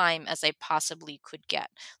much time as I possibly could get.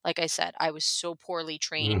 Like I said, I was so poorly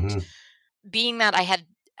trained. Mhm. Being that I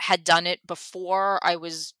had done it before, I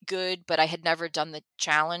was good, but I had never done the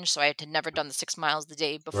challenge, so I had never done the 6 miles the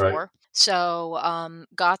day Right. before. So,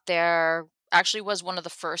 got there, actually was one of the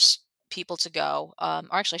first people to go. Or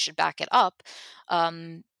actually, I should back it up.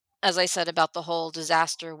 Um, as I said about the whole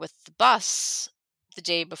disaster with the bus the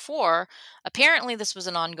day before, apparently this was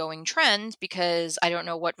an ongoing trend because I don't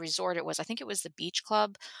know what resort it was. I think it was the Beach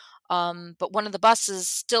Club. But one of the buses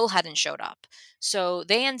still hadn't showed up. So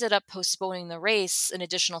they ended up postponing the race an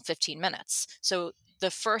additional 15 minutes. So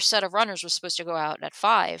the first set of runners was supposed to go out at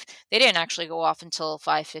 5. They didn't actually go off until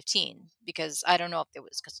 5:15 because I don't know if it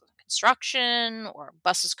was because of construction or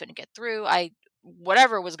buses couldn't get through.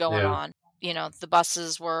 Whatever was going Yeah. on, the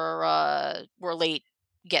buses were late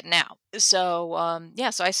getting out. So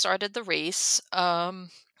so I started the race.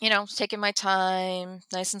 Taking my time,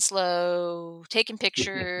 nice and slow, taking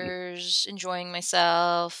pictures, enjoying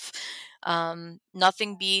myself.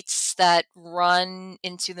 Nothing beats that run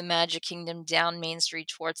into the Magic Kingdom down Main Street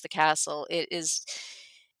towards the castle. It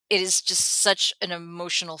is just such an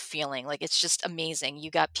emotional feeling. Like, it's just amazing.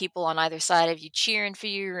 You got people on either side of you cheering for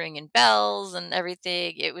you, ringing bells and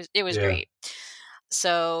everything. It was Yeah. great.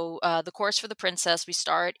 So the course for the princess, we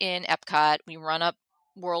start in Epcot. We run up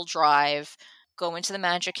World Drive, go into the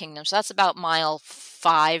Magic Kingdom. So that's about mile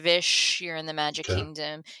 5-ish. You're in the Magic Okay.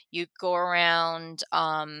 Kingdom. You go around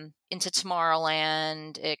into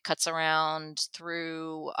Tomorrowland. It cuts around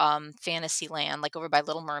through Fantasyland, like over by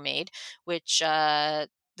Little Mermaid, which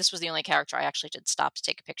this was the only character I actually did stop to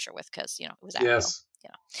take a picture with because, it was Ariel. Yes.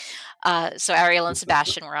 So Ariel and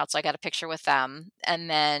Sebastian were out, so I got a picture with them. And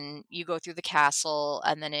then you go through the castle,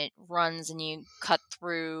 and then it runs, and you cut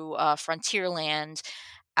through Frontierland,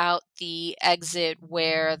 out the exit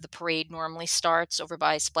where the parade normally starts over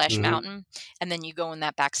by Splash Mhm. Mountain, and then you go in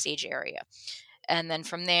that backstage area. And then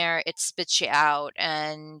from there, it spits you out,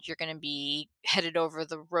 and you're going to be headed over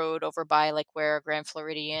the road over by like where Grand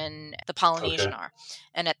Floridian, the Polynesian Okay. are.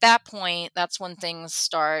 And at that point, that's when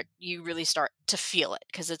you really start to feel it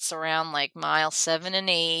because it's around like mile 7 and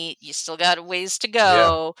 8. You still got a ways to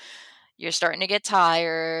go. You're starting to get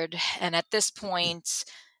tired. And at this point,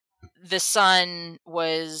 the sun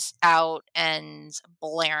was out and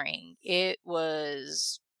blaring. It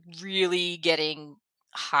was really getting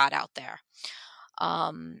hot out there.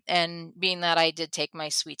 And being that I did take my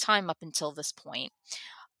sweet time up until this point,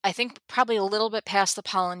 I think probably a little bit past the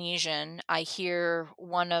Polynesian, I hear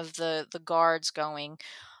one of the guards going,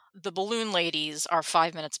 "The balloon ladies are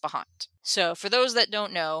 5 minutes behind." So for those that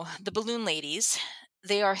don't know, the balloon ladies,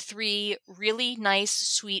 they are 3 really nice,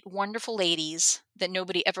 sweet, wonderful ladies that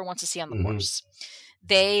nobody ever wants to see on the Mhm. course.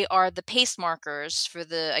 They are the pace markers for for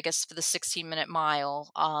the 16-minute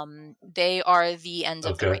mile. They are the end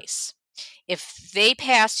of the Okay. race. If they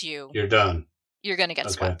pass you, You're done. you're going to get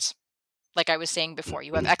Okay. swept. Like I was saying before,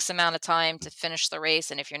 you have X amount of time to finish the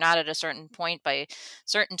race, and if you're not at a certain point by a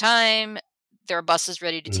certain time, there are buses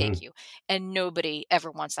ready to take Mhm. you. And nobody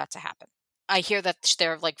ever wants that to happen. I hear that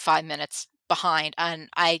they're like 5 minutes behind, and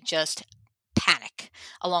I just panic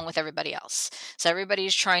along with everybody else. So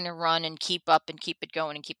everybody's trying to run and keep up and keep it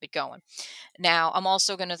going and keep it going. Now, I'm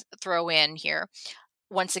also going to throw in here,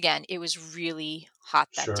 once again, it was really hot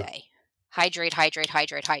that Sure. day. Hydrate, hydrate,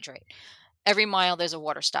 hydrate, hydrate. Every mile there's a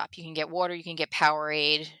water stop. You can get water, you can get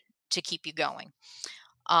Powerade to keep you going.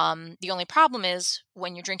 The only problem is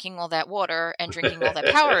when you're drinking all that water and drinking all that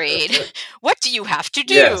Powerade, what do you have to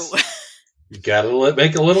do? Yes. You gotta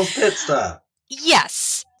make a little pit stop.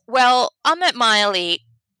 Yes. Well, I'm at mile 8.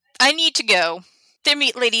 I need to go. The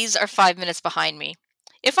meat ladies are 5 minutes behind me.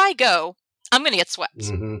 If I go, I'm going to get swept.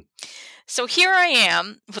 Mm-hmm. So here I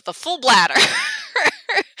am with a full bladder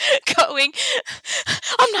going,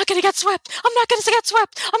 I'm not going to get swept. I'm not going to get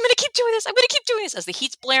swept. I'm going to keep doing this. I'm going to keep doing this as the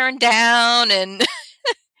heat's blaring down. And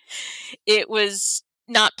it was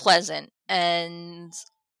not pleasant. And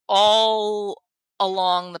all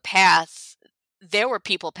along the path, there were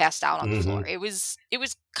people passed out on the floor. It was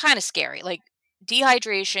kind of scary. Like,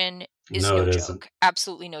 dehydration is No, no it joke. isn't.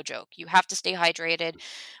 Absolutely no joke. You have to stay hydrated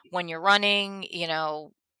when you're running.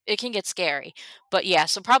 It can get scary. But yeah,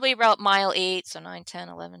 so probably about mile 8, so 9, 10,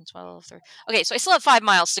 11, 12, 13. Okay, so I still have 5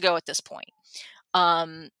 miles to go at this point.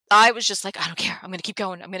 I was just like, I don't care. I'm going to keep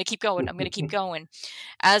going. I'm going to keep going. I'm going to keep going.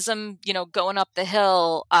 As I'm, going up the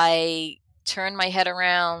hill, I turn my head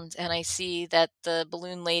around and I see that the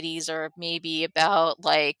balloon ladies are maybe about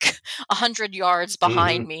like 100 yards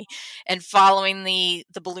behind me, and following the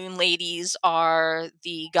balloon ladies are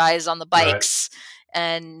the guys on the bikes. Right.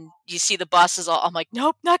 And you see the buses all, I'm like,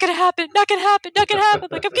 nope, not gonna happen, not gonna happen, not gonna happen.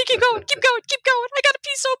 Like, I'm gonna keep going, keep going, keep going. I gotta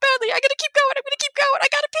pee so badly. I gotta keep going, I'm gonna keep going, I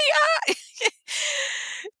gotta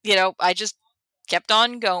pee. I just kept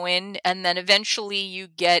on going, and then eventually you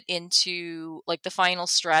get into like the final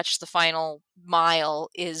stretch. The final mile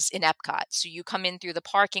is in Epcot, so you come in through the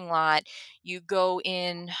parking lot, you go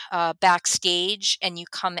in backstage, and you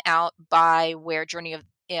come out by where Journey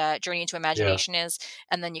into Imagination is,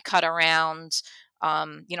 and then you cut around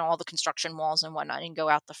all the construction walls and whatnot, and go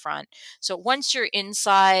out the front. So once you're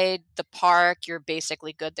inside the park, you're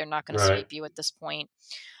basically good. They're not going to sweep you at this point.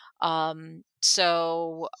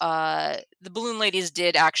 So the balloon ladies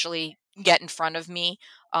did actually get in front of me.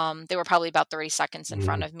 They were probably about 30 seconds in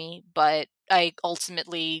front of me, but I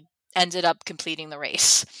ultimately ended up completing the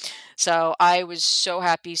race. So I was so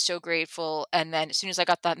happy, so grateful. And then as soon as I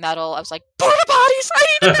got that medal, I was like, porta potties! I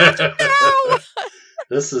need a bathroom now!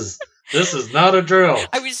 This is not a drill.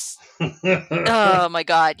 I was, oh my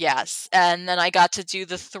God, yes. And then I got to do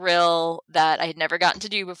the thrill that I had never gotten to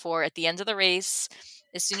do before at the end of the race.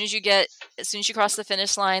 As soon as you cross the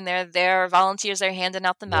finish line, there are volunteers there handing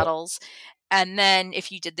out the Yep. medals. And then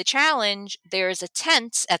if you did the challenge, there's a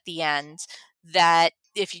tent at the end that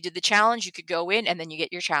if you did the challenge, you could go in and then you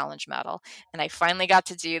get your challenge medal. And I finally got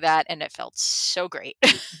to do that and it felt so great.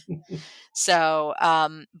 So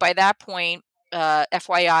by that point,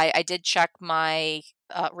 FYI, I did check my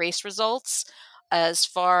race results. As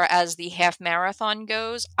far as the half marathon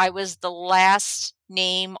goes, I was the last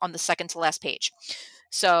name on the second to last page.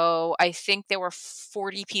 So I think there were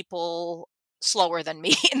 40 people slower than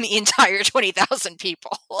me in the entire 20,000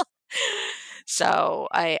 people. So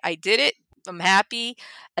I did it. I'm happy.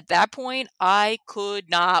 At that point, I could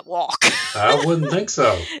not walk. I wouldn't think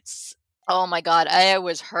so. Oh my God, I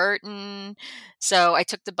was hurting. So I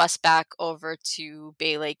took the bus back over to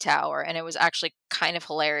Bay Lake Tower, and it was actually kind of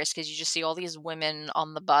hilarious because you just see all these women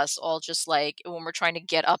on the bus, all just like when we're trying to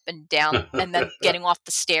get up and down, and then getting off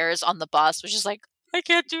the stairs on the bus, was just like, I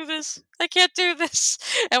can't do this. I can't do this.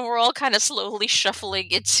 And we're all kind of slowly shuffling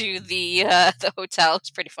into the hotel. It's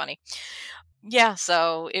pretty funny. Yeah,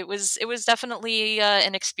 so it was definitely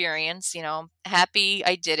an experience. Happy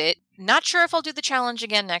I did it. Not sure if I'll do the challenge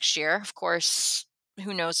again next year. Of course,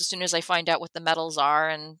 who knows? As soon as I find out what the medals are,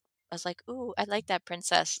 and I was like, "Ooh, I like that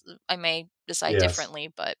princess," I may decide Yes.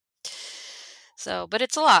 differently. But it's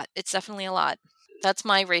a lot. It's definitely a lot. That's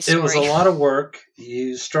my race It story. was a lot of work.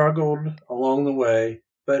 You struggled along the way,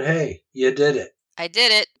 but hey, you did it. I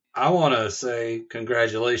did it. I want to say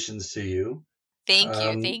congratulations to you. Thank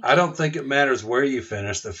you. Thank you. I don't think it matters where you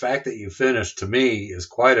finish. The fact that you finished, to me, is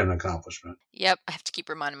quite an accomplishment. Yep, I have to keep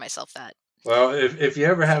reminding myself that. Well, if you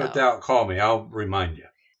ever have a doubt, call me. I'll remind you.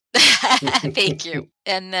 Thank you.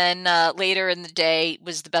 And then later in the day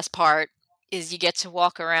was the best part, is you get to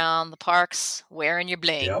walk around the parks wearing your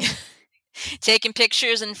bling. Yep. Taking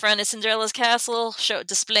pictures in front of Cinderella's castle,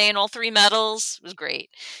 displaying all 3 medals. It was great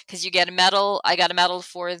because you get a medal. I got a medal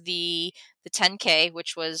for the 10K,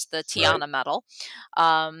 which was the Tiana medal.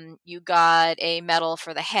 You got a medal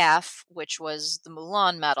for the half, which was the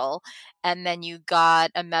Mulan medal. And then you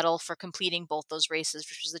got a medal for completing both those races,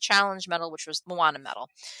 which was the challenge medal, which was the Moana medal.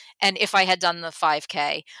 And if I had done the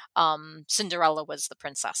 5K, Cinderella was the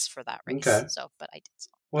princess for that race. Okay. So, but I did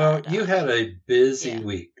so. Well, you had a busy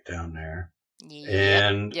week down there.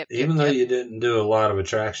 And even though you didn't do a lot of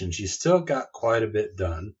attractions, you still got quite a bit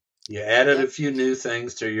done. You added a few new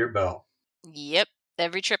things to your belt. Yep.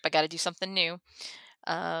 Every trip I got to do something new.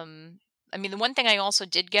 I mean, the one thing I also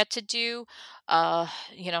did get to do, now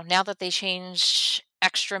that they changed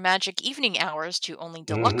extra magic evening hours to only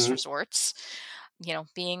deluxe resorts,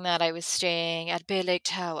 being that I was staying at Bay Lake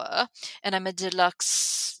Tower and I'm a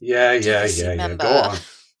deluxe member. Go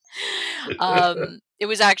on. It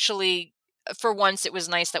was actually, for once, it was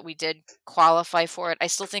nice that we did qualify for it. I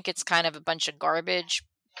still think it's kind of a bunch of garbage.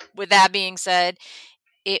 With that being said,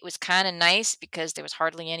 it was kind of nice because there was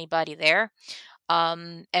hardly anybody there.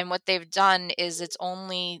 And what they've done is it's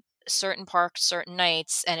only certain parks, certain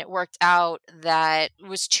nights, and it worked out that it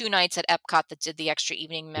was 2 nights at Epcot that did the extra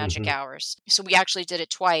evening magic hours. So we actually did it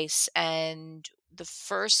twice, and the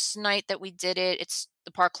first night that we did it,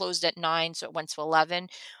 the park closed at 9, so it went to 11.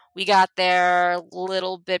 We got there a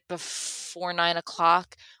little bit before 9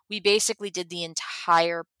 o'clock. We basically did the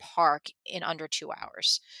entire park in under 2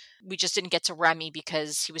 hours. We just didn't get to Remy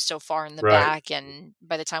because he was so far in the back, and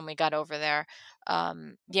by the time we got over there,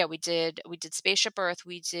 we did Spaceship Earth,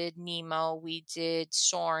 we did Nemo, we did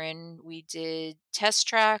Soarin', we did Test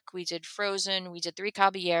Track, we did Frozen, we did Three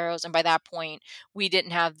Caballeros, and by that point, we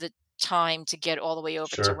didn't have the time to get all the way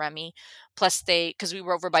over to Remy. Plus, because we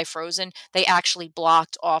were over by Frozen, they actually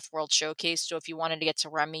blocked off World Showcase. So if you wanted to get to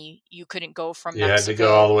Remy, you couldn't go from Mexico. You had to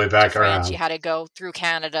go all the way back around. You had to go through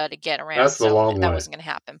Canada to get around. That's the long way. That wasn't going to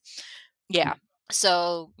happen. Yeah.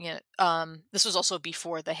 So, this was also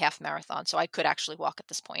before the half marathon, so I could actually walk at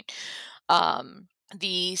this point.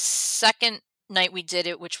 The second night we did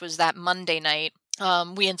it, which was that Monday night,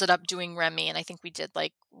 we ended up doing Remy, and I think we did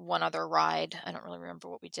like one other ride. I don't really remember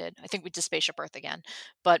what we did. I think we did Spaceship Earth again,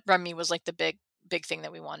 but Remy was like the big thing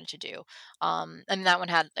that we wanted to do. And that one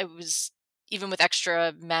it was, even with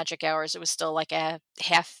extra magic hours, it was still like a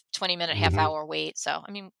 20-minute, half-hour wait. So,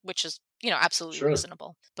 I mean, which is, absolutely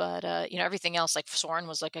reasonable. But, everything else, like Soarin'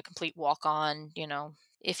 was like a complete walk-on,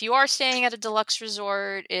 If you are staying at a deluxe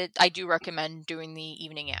resort, I do recommend doing the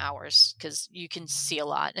evening hours because you can see a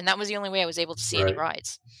lot. And that was the only way I was able to see any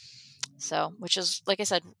rides. So, which is, like I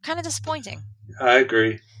said, kind of disappointing. I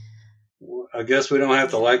agree. I guess we don't have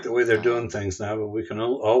to like the way they're doing things now, but we can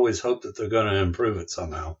always hope that they're going to improve it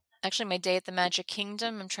somehow. Actually, my day at the Magic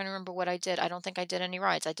Kingdom, I'm trying to remember what I did. I don't think I did any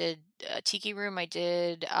rides. I did Tiki Room, I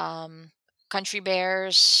did Country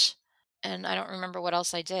Bears, and I don't remember what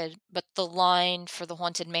else I did. But the line for the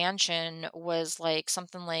Haunted Mansion was like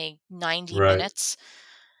something like 90 minutes.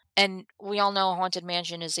 And we all know Haunted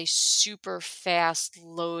Mansion is a super fast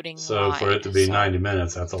loading ride. So for it to be 90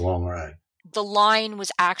 minutes, that's a long ride. The line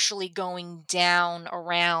was actually going down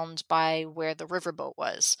around by where the riverboat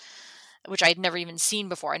was, which I had never even seen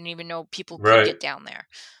before. I didn't even know people could get down there.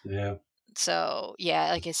 Yeah. So, yeah,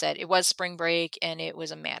 like I said, it was spring break, and it was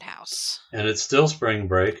a madhouse. And it's still spring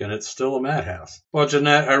break, and it's still a madhouse. Well,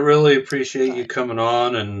 Jeanette, I really appreciate you coming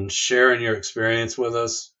on and sharing your experience with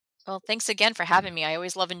us. Well, thanks again for having me. I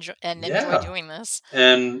always love enjoy doing this.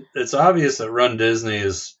 And it's obvious that Run Disney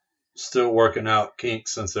is still working out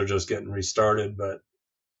kinks since they're just getting restarted, but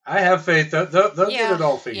I have faith that they'll get it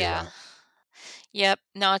all figured out. Yep.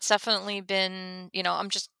 No, it's definitely been,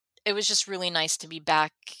 it was just really nice to be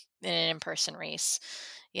back in an in-person race.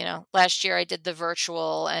 Last year I did the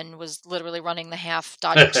virtual and was literally running the half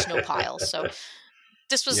dodging snow piles. So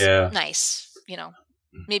this was nice,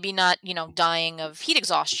 maybe not, dying of heat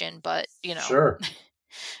exhaustion, but, Sure.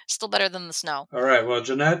 Still better than the snow. All right. Well,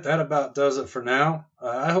 Jeanette, that about does it for now.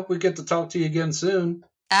 I hope we get to talk to you again soon.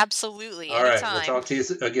 Absolutely. All right. We'll talk to you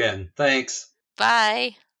again. Thanks.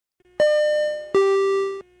 Bye.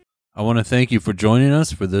 I want to thank you for joining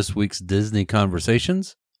us for this week's Disney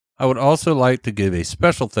Conversations. I would also like to give a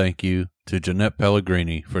special thank you to Jeanette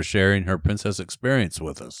Pellegrini for sharing her princess experience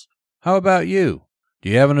with us. How about you? Do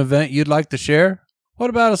you have an event you'd like to share? What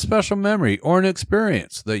about a special memory or an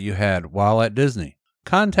experience that you had while at Disney?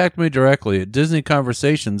 Contact me directly at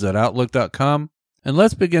disneyconversations@outlook.com, and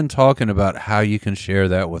let's begin talking about how you can share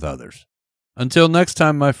that with others. Until next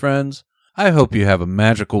time, my friends, I hope you have a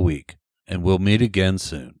magical week, and we'll meet again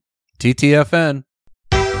soon. TTFN.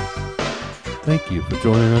 Thank you for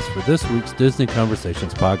joining us for this week's Disney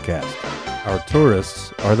Conversations podcast. Our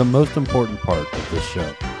tourists are the most important part of this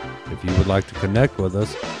show. If you would like to connect with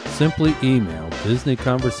us, simply email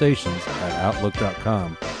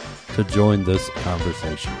disneyconversations@outlook.com to join this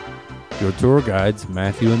conversation. Your tour guides,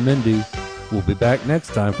 Matthew and Mindy, will be back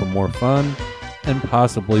next time for more fun and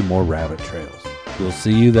possibly more rabbit trails. We'll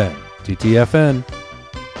see you then. TTFN.